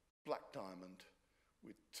black diamond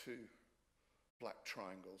with 2 black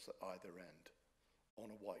triangles at either end on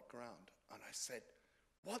a white ground. And I said,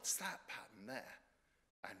 what's that pattern there?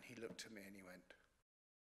 And he looked at me and he went,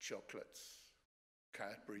 chocolates,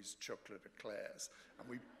 Cadbury's chocolate eclairs. And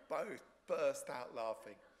we both burst out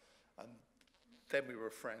laughing. And then we were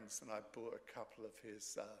friends, and I bought a couple of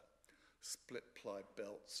his split ply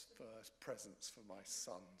belts for presents for my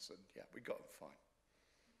sons, and yeah, we got them fine.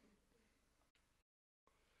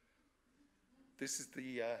 This is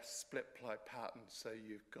the split ply pattern. So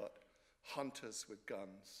you've got hunters with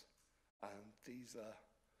guns, and these are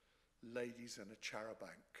ladies in a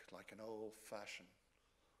charabanc, like an old-fashioned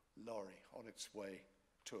lorry on its way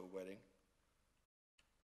to a wedding.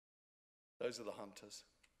 Those are the hunters.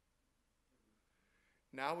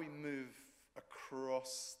 Now we move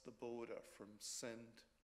across the border from Sindh,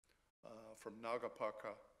 from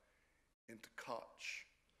Nagapaka into Kutch.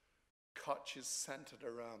 Kutch is centered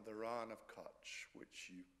around the Rann of Kutch, which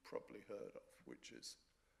you've probably heard of, which is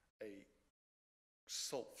a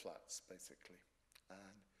salt flats, basically.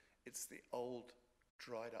 and it's the old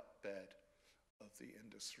dried up bed of the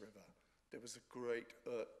Indus River. There was a great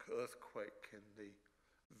earthquake in the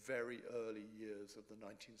very early years of the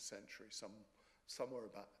 19th century, somewhere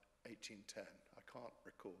about 1810. I can't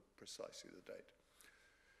recall precisely the date.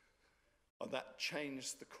 And that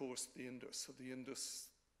changed the course of the Indus. So the Indus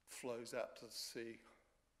flows out to the sea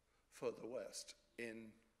further west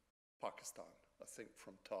in Pakistan, I think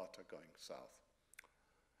from Tata going south.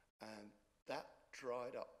 And that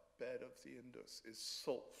dried up bed of the Indus is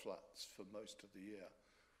salt flats for most of the year.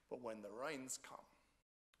 But when the rains come,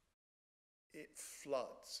 it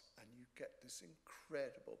floods and you get this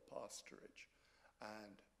incredible pasturage.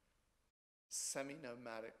 And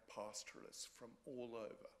semi-nomadic pastoralists from all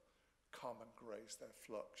over come and graze their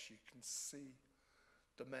flocks. You can see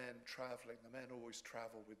the men traveling. The men always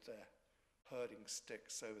travel with their herding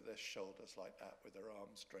sticks over their shoulders like that, with their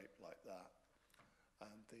arms draped like that.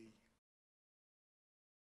 And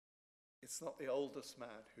it's not the oldest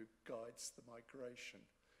man who guides the migration.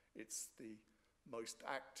 It's the most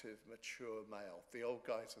active, mature male. The old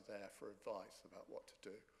guys are there for advice about what to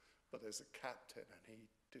do, but there's a captain and he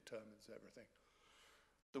determines everything.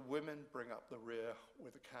 The women bring up the rear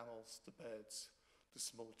with the camels, the beds, the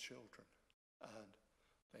small children, and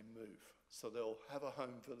they move. So they'll have a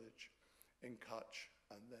home village in Kutch,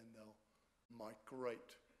 and then they'll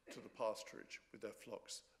migrate to the pasturage with their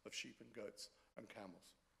flocks of sheep and goats and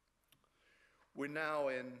camels. We're now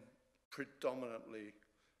in predominantly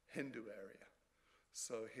Hindu area.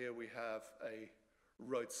 So here we have a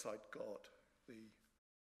roadside god.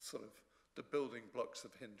 The building blocks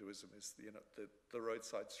of Hinduism is the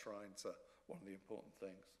roadside shrines are one of the important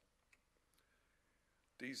things.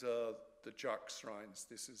 These are the Jak shrines.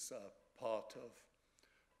 This is part of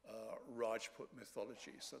Rajput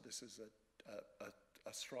mythology. So this is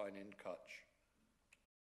a shrine in Kutch.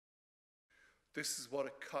 This is what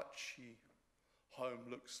a Kutchi home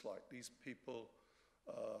looks like. These people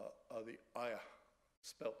are the Ayah,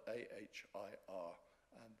 spelled A-H-I-R,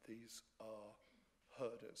 and these are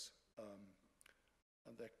herders,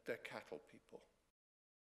 and they're cattle people.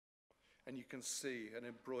 And you can see an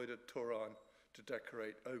embroidered Toran to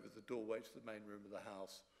decorate over the doorway to the main room of the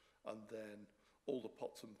house, and then all the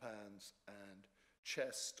pots and pans and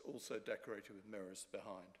chest also decorated with mirrors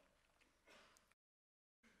behind.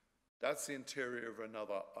 That's the interior of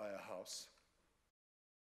another Ayah house.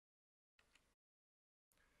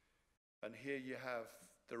 And here you have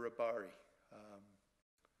the Rabari,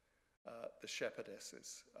 the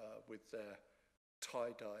shepherdesses with their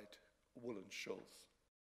tie-dyed woolen shawls.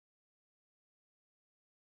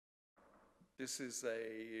 This is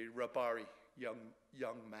a Rabari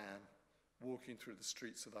young man walking through the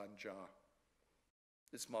streets of Anjar.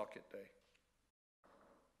 It's market day.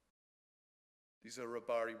 These are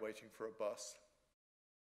Rabari waiting for a bus.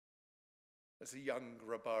 There's a young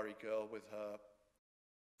Rabari girl with her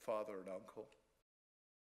father and uncle.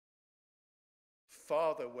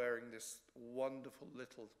 Father wearing this wonderful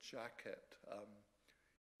little jacket.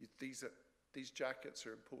 These jackets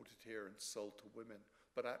are imported here and sold to women,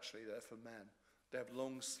 but actually they're for men. They have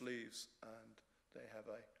long sleeves and they have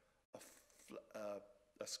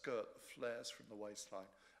a skirt that flares from the waistline.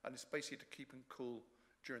 And it's basically to keep them cool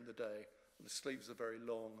during the day. And the sleeves are very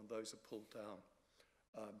long and those are pulled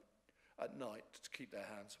down at night to keep their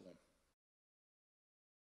hands warm.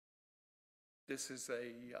 This is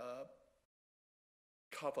a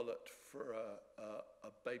coverlet for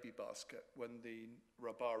a baby basket. When the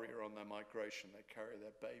Rabari are on their migration, they carry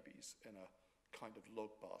their babies in a kind of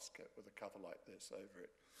log basket with a cover like this over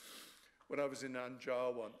it. When I was in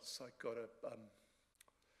Anjar once, I got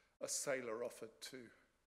a sailor offered to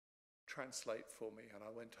translate for me, and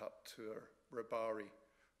I went up to a Rabari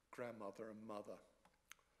grandmother and mother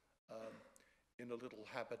in a little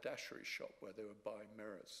haberdashery shop where they were buying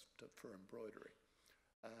mirrors for embroidery.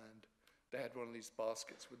 And they had one of these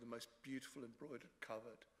baskets with the most beautiful embroidered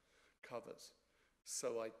covers.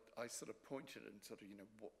 So I sort of pointed and sort of,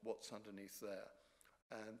 what's underneath there?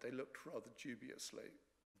 And they looked rather dubiously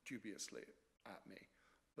at me.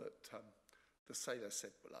 But the sailor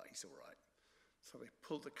said, well, he's all right. So they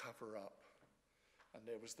pulled the cover up, and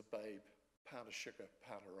there was the babe, pound of sugar,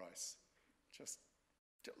 pound of rice, just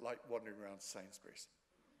like wandering around Sainsbury's.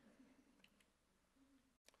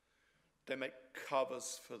 They make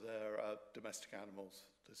covers for their domestic animals.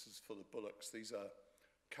 This is for the bullocks. These are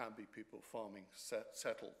Kambi people farming,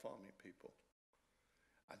 settled farming people.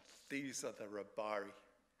 And these are the Rabari,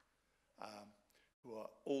 who are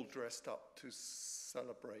all dressed up to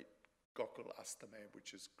celebrate Gokul Astami,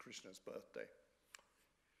 which is Krishna's birthday.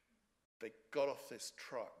 They got off this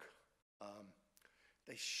truck.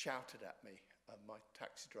 They shouted at me my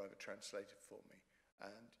taxi driver translated for me.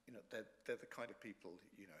 And, you know, they're the kind of people,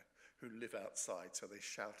 you know, who live outside, so they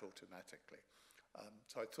shout automatically.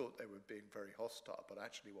 So I thought they were being very hostile, but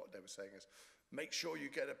actually what they were saying is, make sure you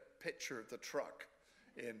get a picture of the truck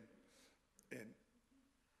in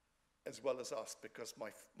as well as us, because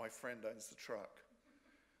my friend owns the truck.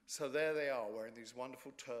 So there they are, wearing these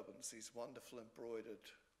wonderful turbans, these wonderful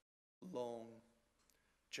embroidered long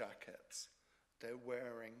jackets. They're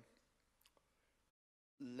wearing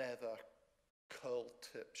leather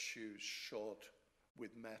curl-tip shoes shod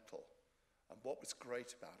with metal. And what was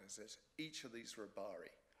great about it is that each of these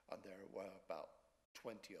Rabari, and there were about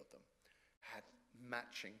 20 of them, had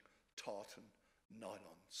matching tartan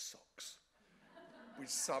nylon socks, which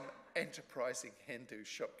some enterprising Hindu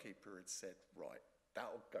shopkeeper had said, right,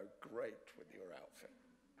 that'll go great with your outfit.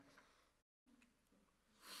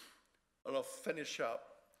 And I'll finish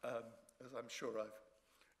up, as I'm sure I've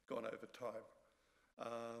gone over time.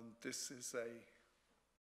 This is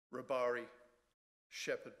a Rabari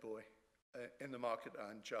shepherd boy in the market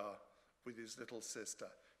Anjar with his little sister.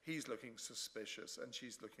 He's looking suspicious and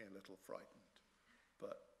she's looking a little frightened.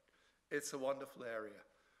 But it's a wonderful area.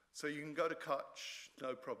 So you can go to Kutch,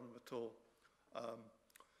 no problem at all.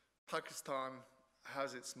 Pakistan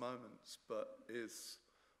has its moments, but is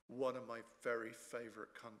one of my very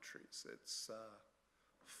favorite countries. It's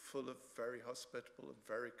full of very hospitable and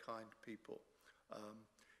very kind people.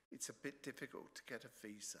 It's a bit difficult to get a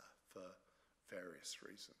visa for various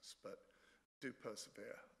reasons, but do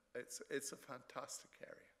persevere. It's a fantastic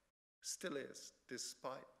area. Still is,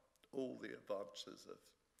 despite all the advances of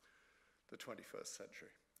the 21st century.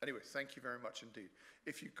 Anyway, thank you very much indeed.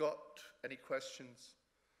 If you've got any questions,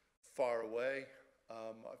 fire away.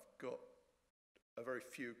 I've got a very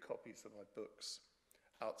few copies of my books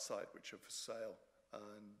outside which are for sale,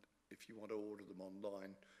 and if you want to order them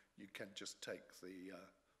online, you can just take the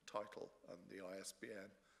title and the ISBN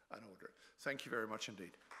and order it. Thank you very much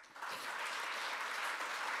indeed.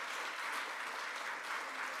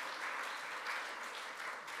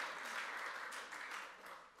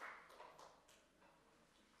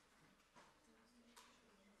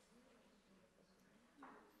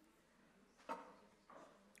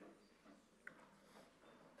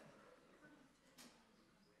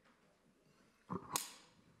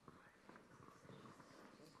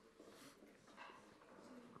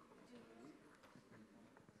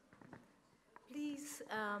 Please,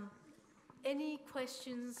 any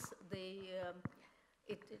questions,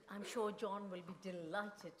 I'm sure John will be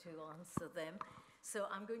delighted to answer them. So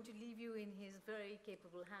I'm going to leave you in his very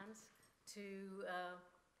capable hands to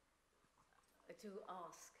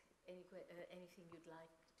ask anything you'd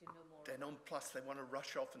like to know more They're nonplussed. They want to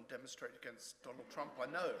rush off and demonstrate against Donald Trump, I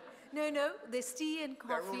know. No, there's tea and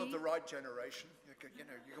coffee. They're all of the right generation. You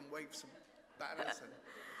know, you can wave some banners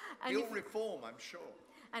and he'll reform, I'm sure.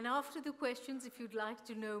 And after the questions, if you'd like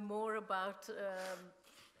to know more about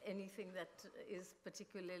anything that is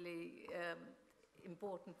particularly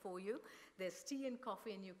important for you, there's tea and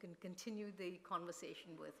coffee and you can continue the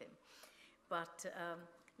conversation with him. But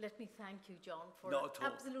let me thank you, John, for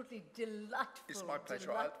absolutely delightful. It's my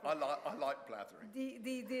pleasure. I like blathering.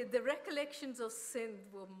 The recollections of Sindh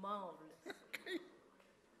were marvelous. Okay.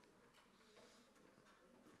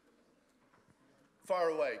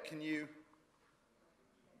 Far away, can you?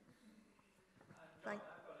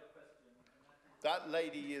 That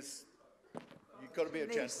lady is, you've got to be a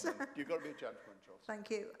gentleman. You've got to be a gentleman, Joss. Thank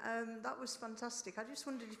you. That was fantastic. I just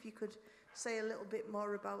wondered if you could say a little bit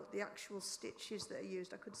more about the actual stitches that are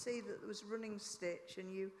used. I could see that there was running stitch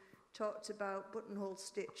and you talked about buttonhole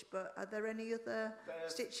stitch, but are there any other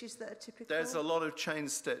stitches that are typical? There's a lot of chain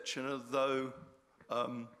stitch, and although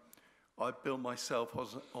I bill myself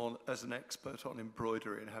as an expert on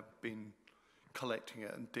embroidery and have been collecting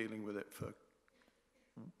it and dealing with it for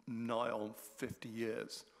nigh on 50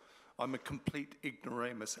 years, I'm a complete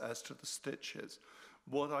ignoramus as to the stitches.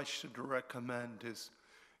 What I should recommend is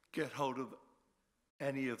get hold of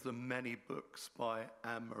any of the many books by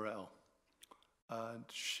Anne Morel, and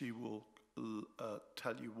she will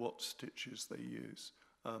tell you what stitches they use.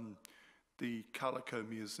 The Calico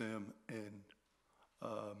Museum in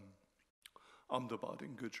Ahmedabad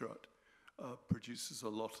in Gujarat produces a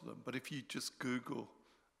lot of them, but if you just Google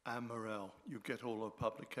Anne Morel, you get all her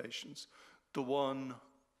publications. The one,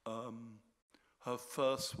 her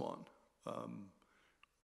first one,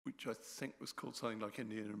 which I think was called something like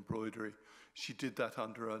Indian Embroidery, she did that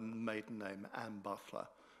under her maiden name, Anne Butler.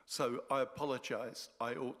 So I apologize,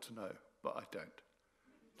 I ought to know, but I don't.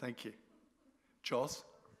 Thank you. Joss?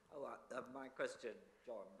 Oh, my question,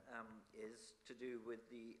 John, is to do with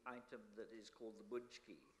the item that is called the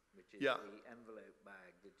budjki. which is Yeah. the envelope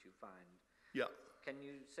bag that you find. Yeah. Can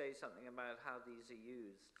you say something about how these are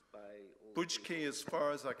used by all Bujki, as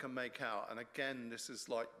far as I can make out, and again, this is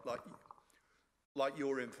like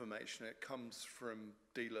your information, it comes from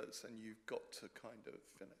dealers and you've got to kind of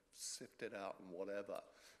sift it out and whatever.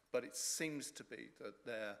 But it seems to be that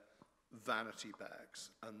they're vanity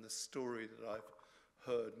bags, and the story that I've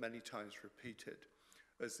heard many times repeated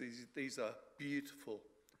is these are beautiful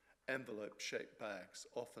envelope-shaped bags,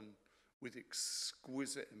 often with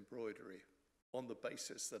exquisite embroidery on the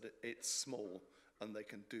basis that it's small and they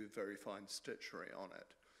can do very fine stitchery on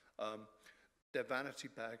it. They're vanity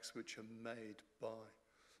bags which are made by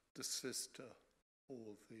the sister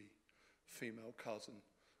or the female cousin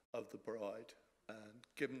of the bride and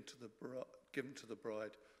given to the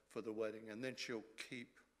bride for the wedding, and then she'll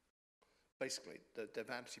keep, basically, the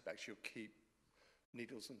vanity bags, she'll keep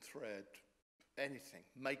needles and thread, anything,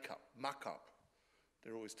 makeup, muck-up.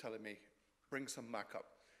 They're always telling me, bring some muck-up.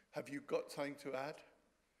 Have you got something to add?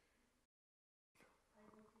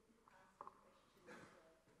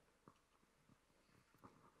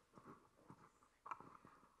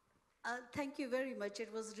 Thank you very much.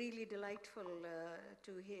 It was really delightful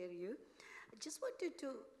to hear you. I just wanted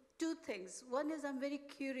to, two things. One is I'm very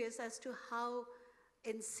curious as to how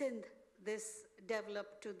in Sindh this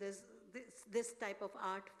developed to this type of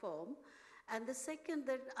art form. And the second,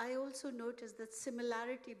 that I also noticed the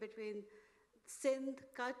similarity between Sindh,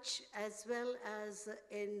 Kutch, as well as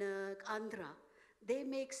in Andhra. They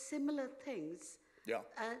make similar things. Yeah.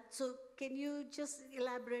 So can you just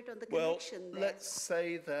elaborate on the connection there? Well, let's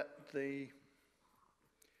say that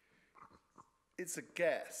it's a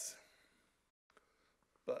guess,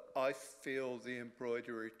 but I feel the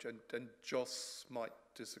embroidery, and Joss might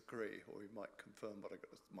disagree, or he might confirm what I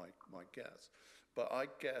got as my guess, but I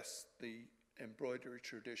guess the embroidery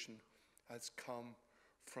tradition has come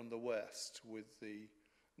from the West with the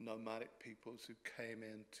nomadic peoples who came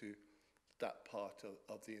into that part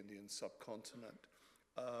of the Indian subcontinent.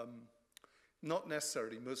 Not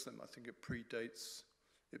necessarily Muslim. I think it predates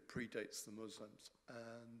the Muslims.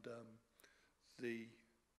 And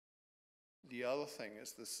the other thing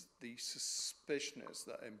is the suspicion is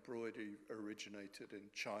that embroidery originated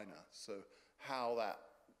in China. So how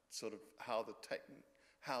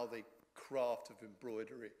the craft of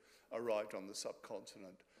embroidery arrived on the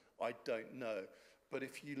subcontinent, I don't know. But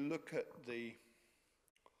if you look at the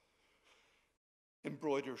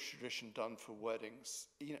embroidery tradition done for weddings,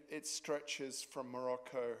 it stretches from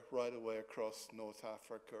Morocco right away across North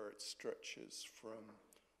Africa. It stretches from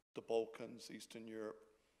the Balkans, Eastern Europe,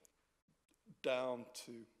 down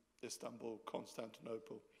to Istanbul,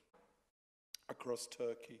 Constantinople, across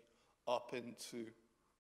Turkey, up into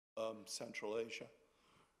Central Asia,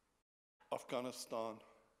 Afghanistan,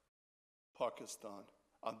 Pakistan,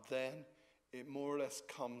 and then it more or less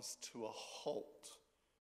comes to a halt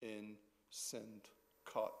in Sindh,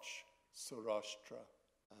 Kutch, Saurashtra,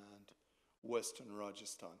 and Western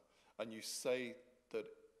Rajasthan. And you say that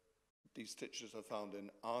these stitches are found in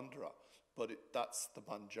Andhra, but that's the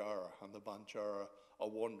Banjara, and the Banjara are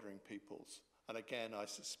wandering peoples. And again, I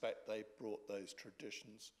suspect they brought those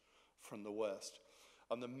traditions from the West.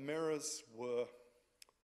 And the mirrors were,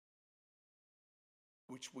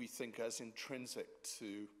 which we think as intrinsic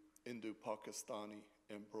to Indo-Pakistani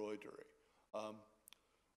embroidery,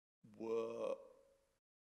 were,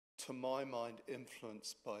 to my mind,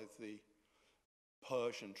 influenced by the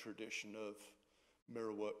Persian tradition of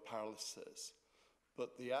mirrorwork palaces.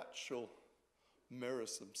 But the actual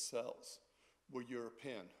mirrors themselves were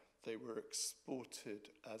European. They were exported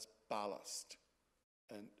as ballast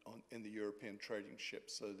in the European trading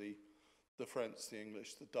ships. So the French, the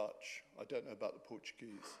English, the Dutch, I don't know about the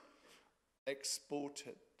Portuguese,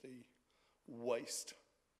 exported the waste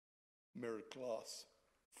mirrored glass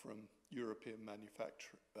from European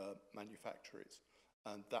manufactories,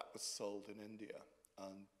 and that was sold in India.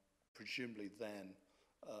 And presumably then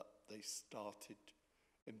they started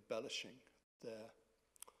embellishing their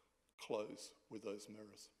clothes with those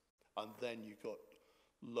mirrors. And then you got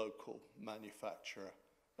local manufacture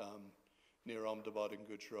near Ahmedabad in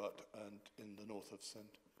Gujarat and in the north of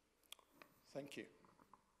Sindh. Thank you.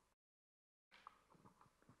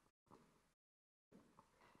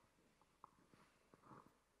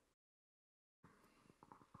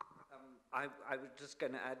 I was just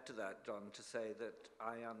going to add to that, John, to say that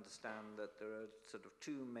I understand that there are sort of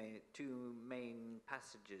two main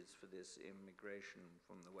passages for this immigration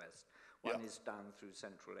from the West. One is down through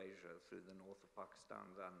Central Asia, through the north of Pakistan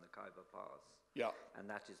and the Khyber Pass. Yeah. And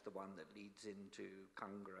that is the one that leads into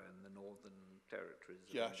Kangra and the northern territories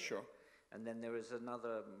of Yeah, India. sure. And then there is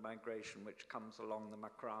another migration which comes along the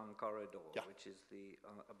Makran corridor, Yeah. which is the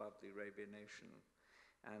above the Arabian Ocean.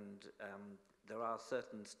 And there are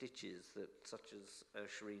certain stitches that, such as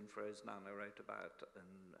Shireen Froznana wrote about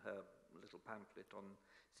in her little pamphlet on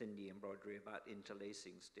Sindhi embroidery about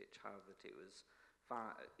interlacing stitch, how that it was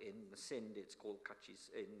in Sindh it's called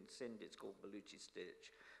in Sindh it's called Baluchi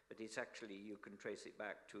stitch, but it's actually, you can trace it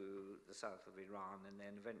back to the south of Iran and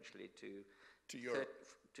then eventually to Europe.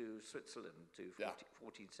 To Switzerland, to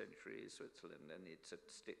 14th century Switzerland, and it's a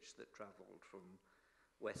stitch that travelled from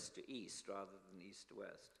west to east rather than east to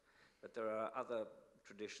west. But there are other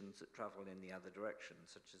traditions that travel in the other direction,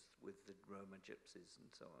 such as with the Roma gypsies and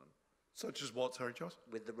so on. Such as what, sorry, Joss?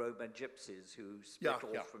 With the Roma gypsies who split off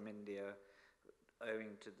yeah. from India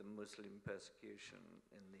owing to the Muslim persecution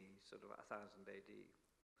in the sort of 1000 AD.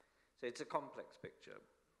 So it's a complex picture.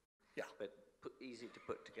 Yeah. But easy to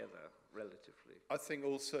put together relatively. I think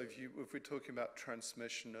also if we're talking about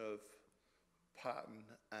transmission of pattern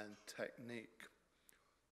and technique,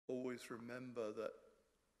 always remember that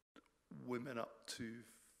women up to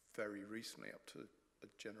very recently, up to a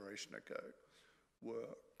generation ago,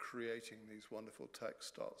 were creating these wonderful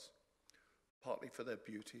textiles, partly for their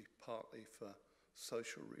beauty, partly for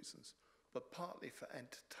social reasons, but partly for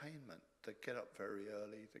entertainment. They get up very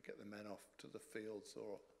early, they get the men off to the fields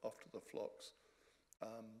or off to the flocks.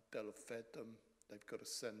 They'll have fed them, they've got to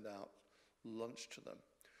send out lunch to them.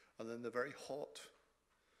 And then the very hot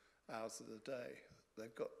hours of the day,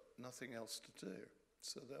 they've got nothing else to do.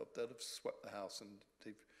 So they'll have swept the house, and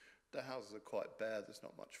their houses are quite bare, there's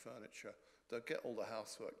not much furniture. They'll get all the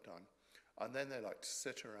housework done. And then they like to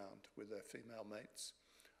sit around with their female mates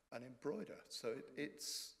and embroider. So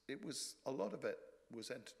it was, a lot of it was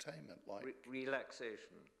entertainment, like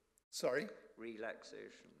relaxation. Sorry?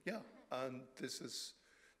 Relaxation. Yeah, and this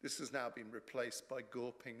has now been replaced by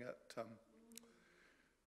gawping at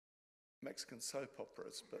Mexican soap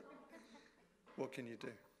operas, but what can you do?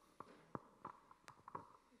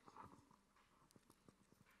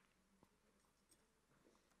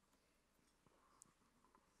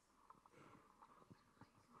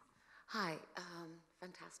 Hi,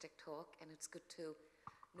 fantastic talk, and it's good to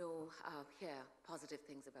hear positive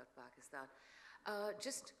things about Pakistan.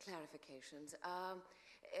 Just clarifications.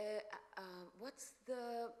 What's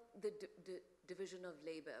the division of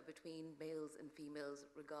labor between males and females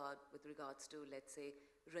with regards to, let's say,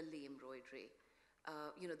 rally embroidery?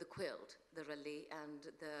 The quilt, the rally, and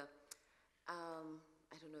the,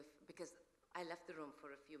 I don't know if, because I left the room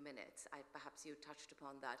for a few minutes, perhaps you touched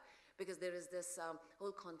upon that, because there is this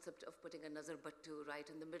whole concept of putting a nazar battu right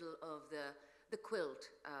in the middle of the quilt,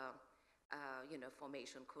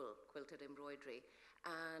 formation, quilted embroidery,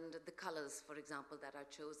 and the colors, for example, that are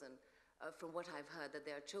chosen, from what I've heard, that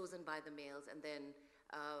they are chosen by the males, and then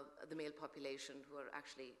the male population who are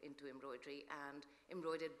actually into embroidery and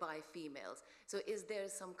embroidered by females. So is there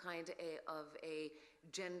some kind of a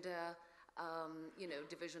gender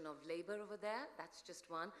division of labor over there? That's just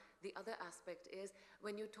one. The other aspect is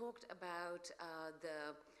when you talked about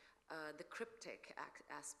the cryptic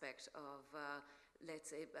aspect of, let's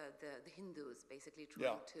say, the Hindus basically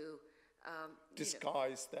trying to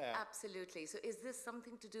disguise there. Absolutely. So is this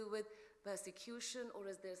something to do with persecution, or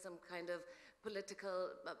is there some kind of political,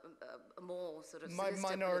 more sort of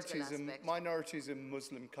minorities in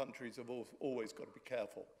Muslim countries have always got to be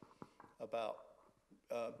careful about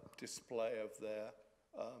display of their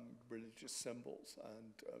religious symbols,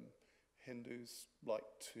 and Hindus like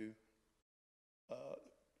to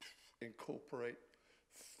incorporate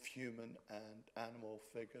human and animal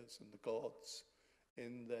figures and the gods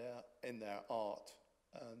in their art,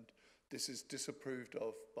 and this is disapproved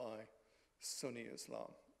of by Sunni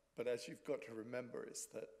Islam. But as you've got to remember is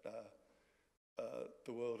that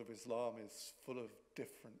the world of Islam is full of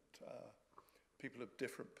different people of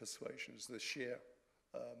different persuasions. The Shia,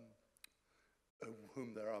 of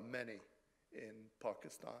whom there are many in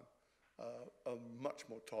Pakistan, are much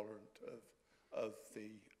more tolerant of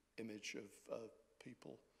the image of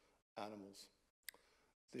people, animals.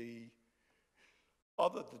 The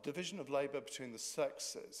division of labor between the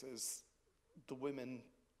sexes is the women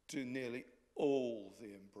do nearly all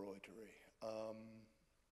the embroidery.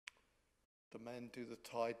 The men do the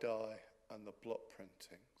tie-dye and the block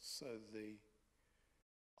printing. So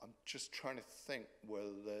I'm just trying to think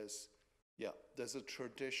whether there's a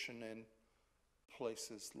tradition in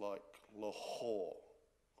places like Lahore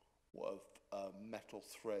of metal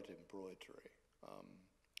thread embroidery.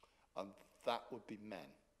 And that would be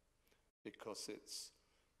men, because it's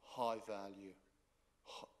high value,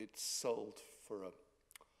 it's sold for a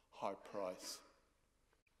high price,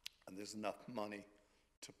 and there's enough money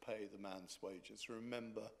to pay the man's wages.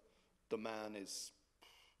 Remember, the man is,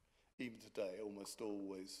 even today, almost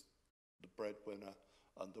always the breadwinner,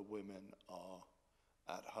 and the women are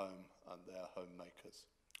at home and they're homemakers.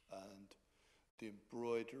 And the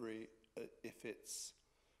embroidery, if it's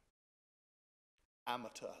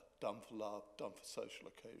amateur, done for love, done for social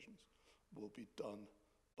occasions, will be done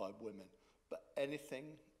by women. But anything,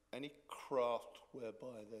 any craft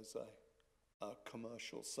whereby there's a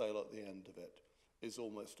commercial sale at the end of it is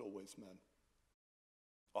almost always men.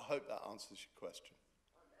 I hope that answers your question.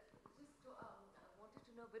 I wanted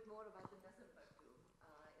to know a bit more about the nazar pattu.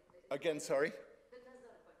 Again, sorry? The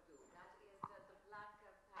nazar pattu, that is the black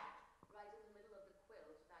patch right in the middle of the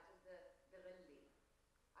quilt, that is the relli.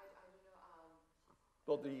 I don't know.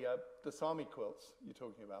 Well, the Sami quilts you're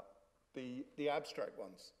talking about, the abstract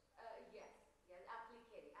ones. Yes,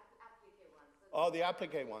 applique ones. So Oh, the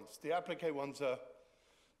applique ones. The applique ones are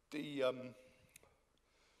the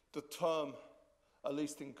term, at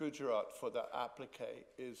least in Gujarat, for the applique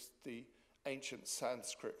is the ancient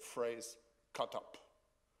Sanskrit phrase cut up,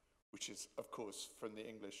 which is, of course, from the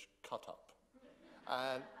English cut up.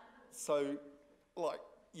 And so, like,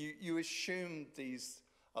 you assume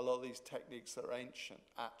a lot of these techniques are ancient.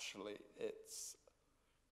 Actually, it's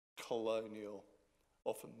colonial,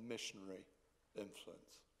 often missionary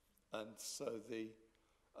influence. And so the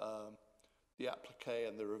applique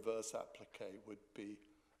and the reverse applique would be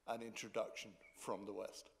an introduction from the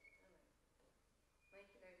West. thank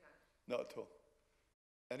you very much. Not at all.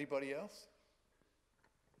 Anybody else?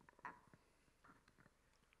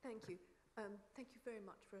 Thank you. Thank you very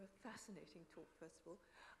much for a fascinating talk, first of all.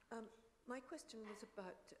 My question was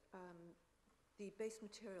about the base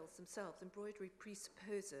materials themselves. Embroidery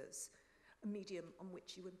presupposes a medium on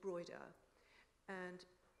which you embroider, and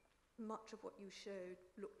much of what you showed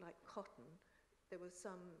looked like cotton. There was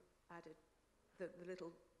some added, the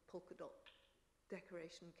little polka dot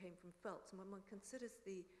decoration came from felts. And when one considers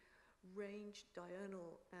the range,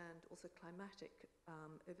 diurnal and also climatic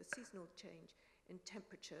over seasonal change in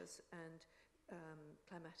temperatures and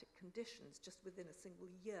climatic conditions just within a single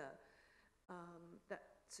year,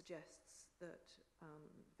 that suggests that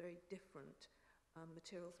very different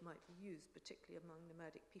materials might be used, particularly among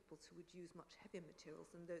nomadic peoples who would use much heavier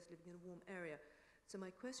materials than those living in a warm area. So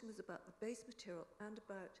my question was about the base material and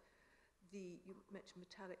about you mentioned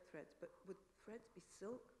metallic threads, but would threads be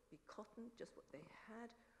silk, be cotton, just what they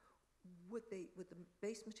had? Would the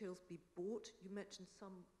base materials be bought? You mentioned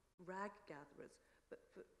some rag gatherers, but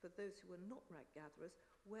for those who are not rag gatherers,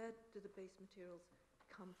 where do the base materials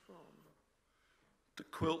come from? The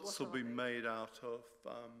quilts will be they? made out of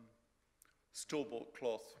store-bought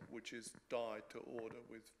cloth, which is dyed to order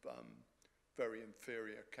with very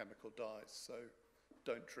inferior chemical dyes. So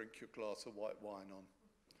don't drink your glass of white wine on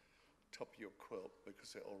top of your quilt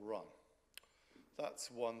because it'll run.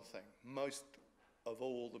 That's one thing. Most of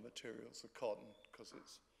all the materials are cotton because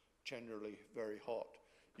it's generally very hot.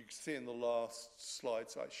 You can see in the last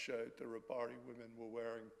slides I showed, the Rabari women were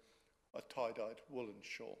wearing a tie-dyed woolen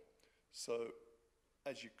shawl. So,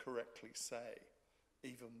 as you correctly say,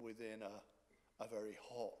 even within a very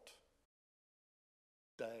hot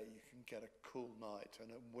day, you can get a cool night,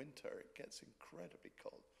 and in winter it gets incredibly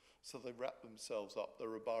cold. So they wrap themselves up, the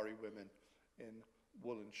Rabari women, in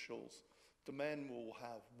woolen shawls. The men will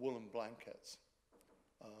have woolen blankets,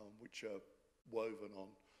 which are woven on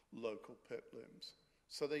local pit looms.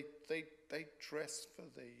 So they dress for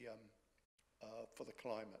the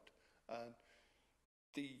climate, and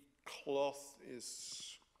the cloth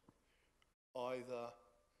is either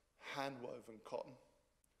hand-woven cotton,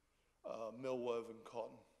 mill-woven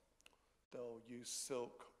cotton. They'll use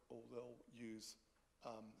silk, or they'll use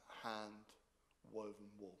hand-woven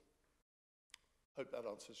wool. Hope that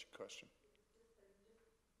answers your question.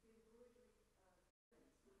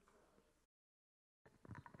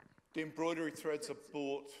 The embroidery threads are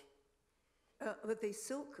bought. Were they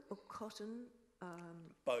silk or cotton?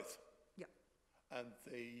 Both. Yeah. And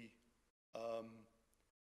the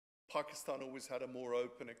Pakistan always had a more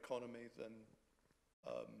open economy than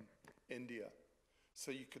India.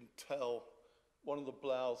 So you can tell one of the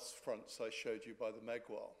blouse fronts I showed you by the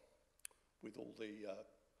Megwal with all the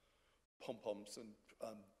pom-poms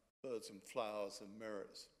and birds and flowers and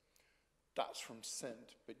mirrors. That's from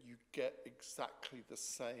Sindh, but you get exactly the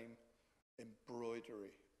same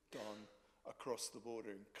embroidery done across the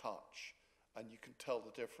border in Kutch. And you can tell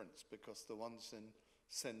the difference because the ones in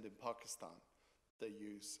Sindh in Pakistan, they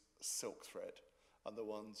use silk thread. And the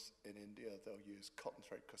ones in India, they'll use cotton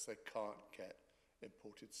thread because they can't get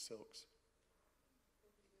imported silks.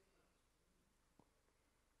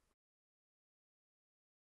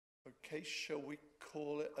 Okay, shall we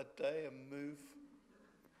call it a day and move?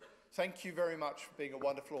 Thank you very much for being a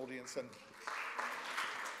wonderful audience, and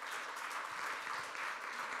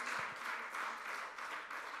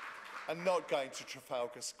not going to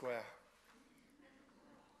Trafalgar Square.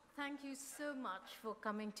 Thank you so much for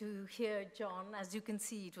coming to hear John. As you can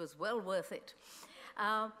see, it was well worth it.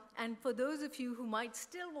 And for those of you who might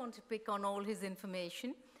still want to pick on all his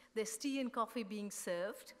information, there's tea and coffee being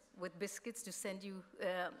served with biscuits to send you,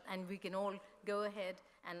 and we can all go ahead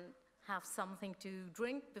and have something to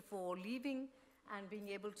drink before leaving and being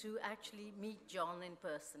able to actually meet John in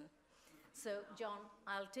person. So, John,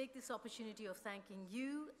 I'll take this opportunity of thanking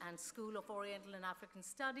you and School of Oriental and African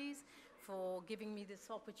Studies for giving me this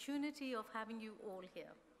opportunity of having you all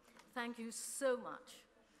here. Thank you so much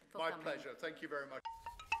for coming. My pleasure. Thank you very much.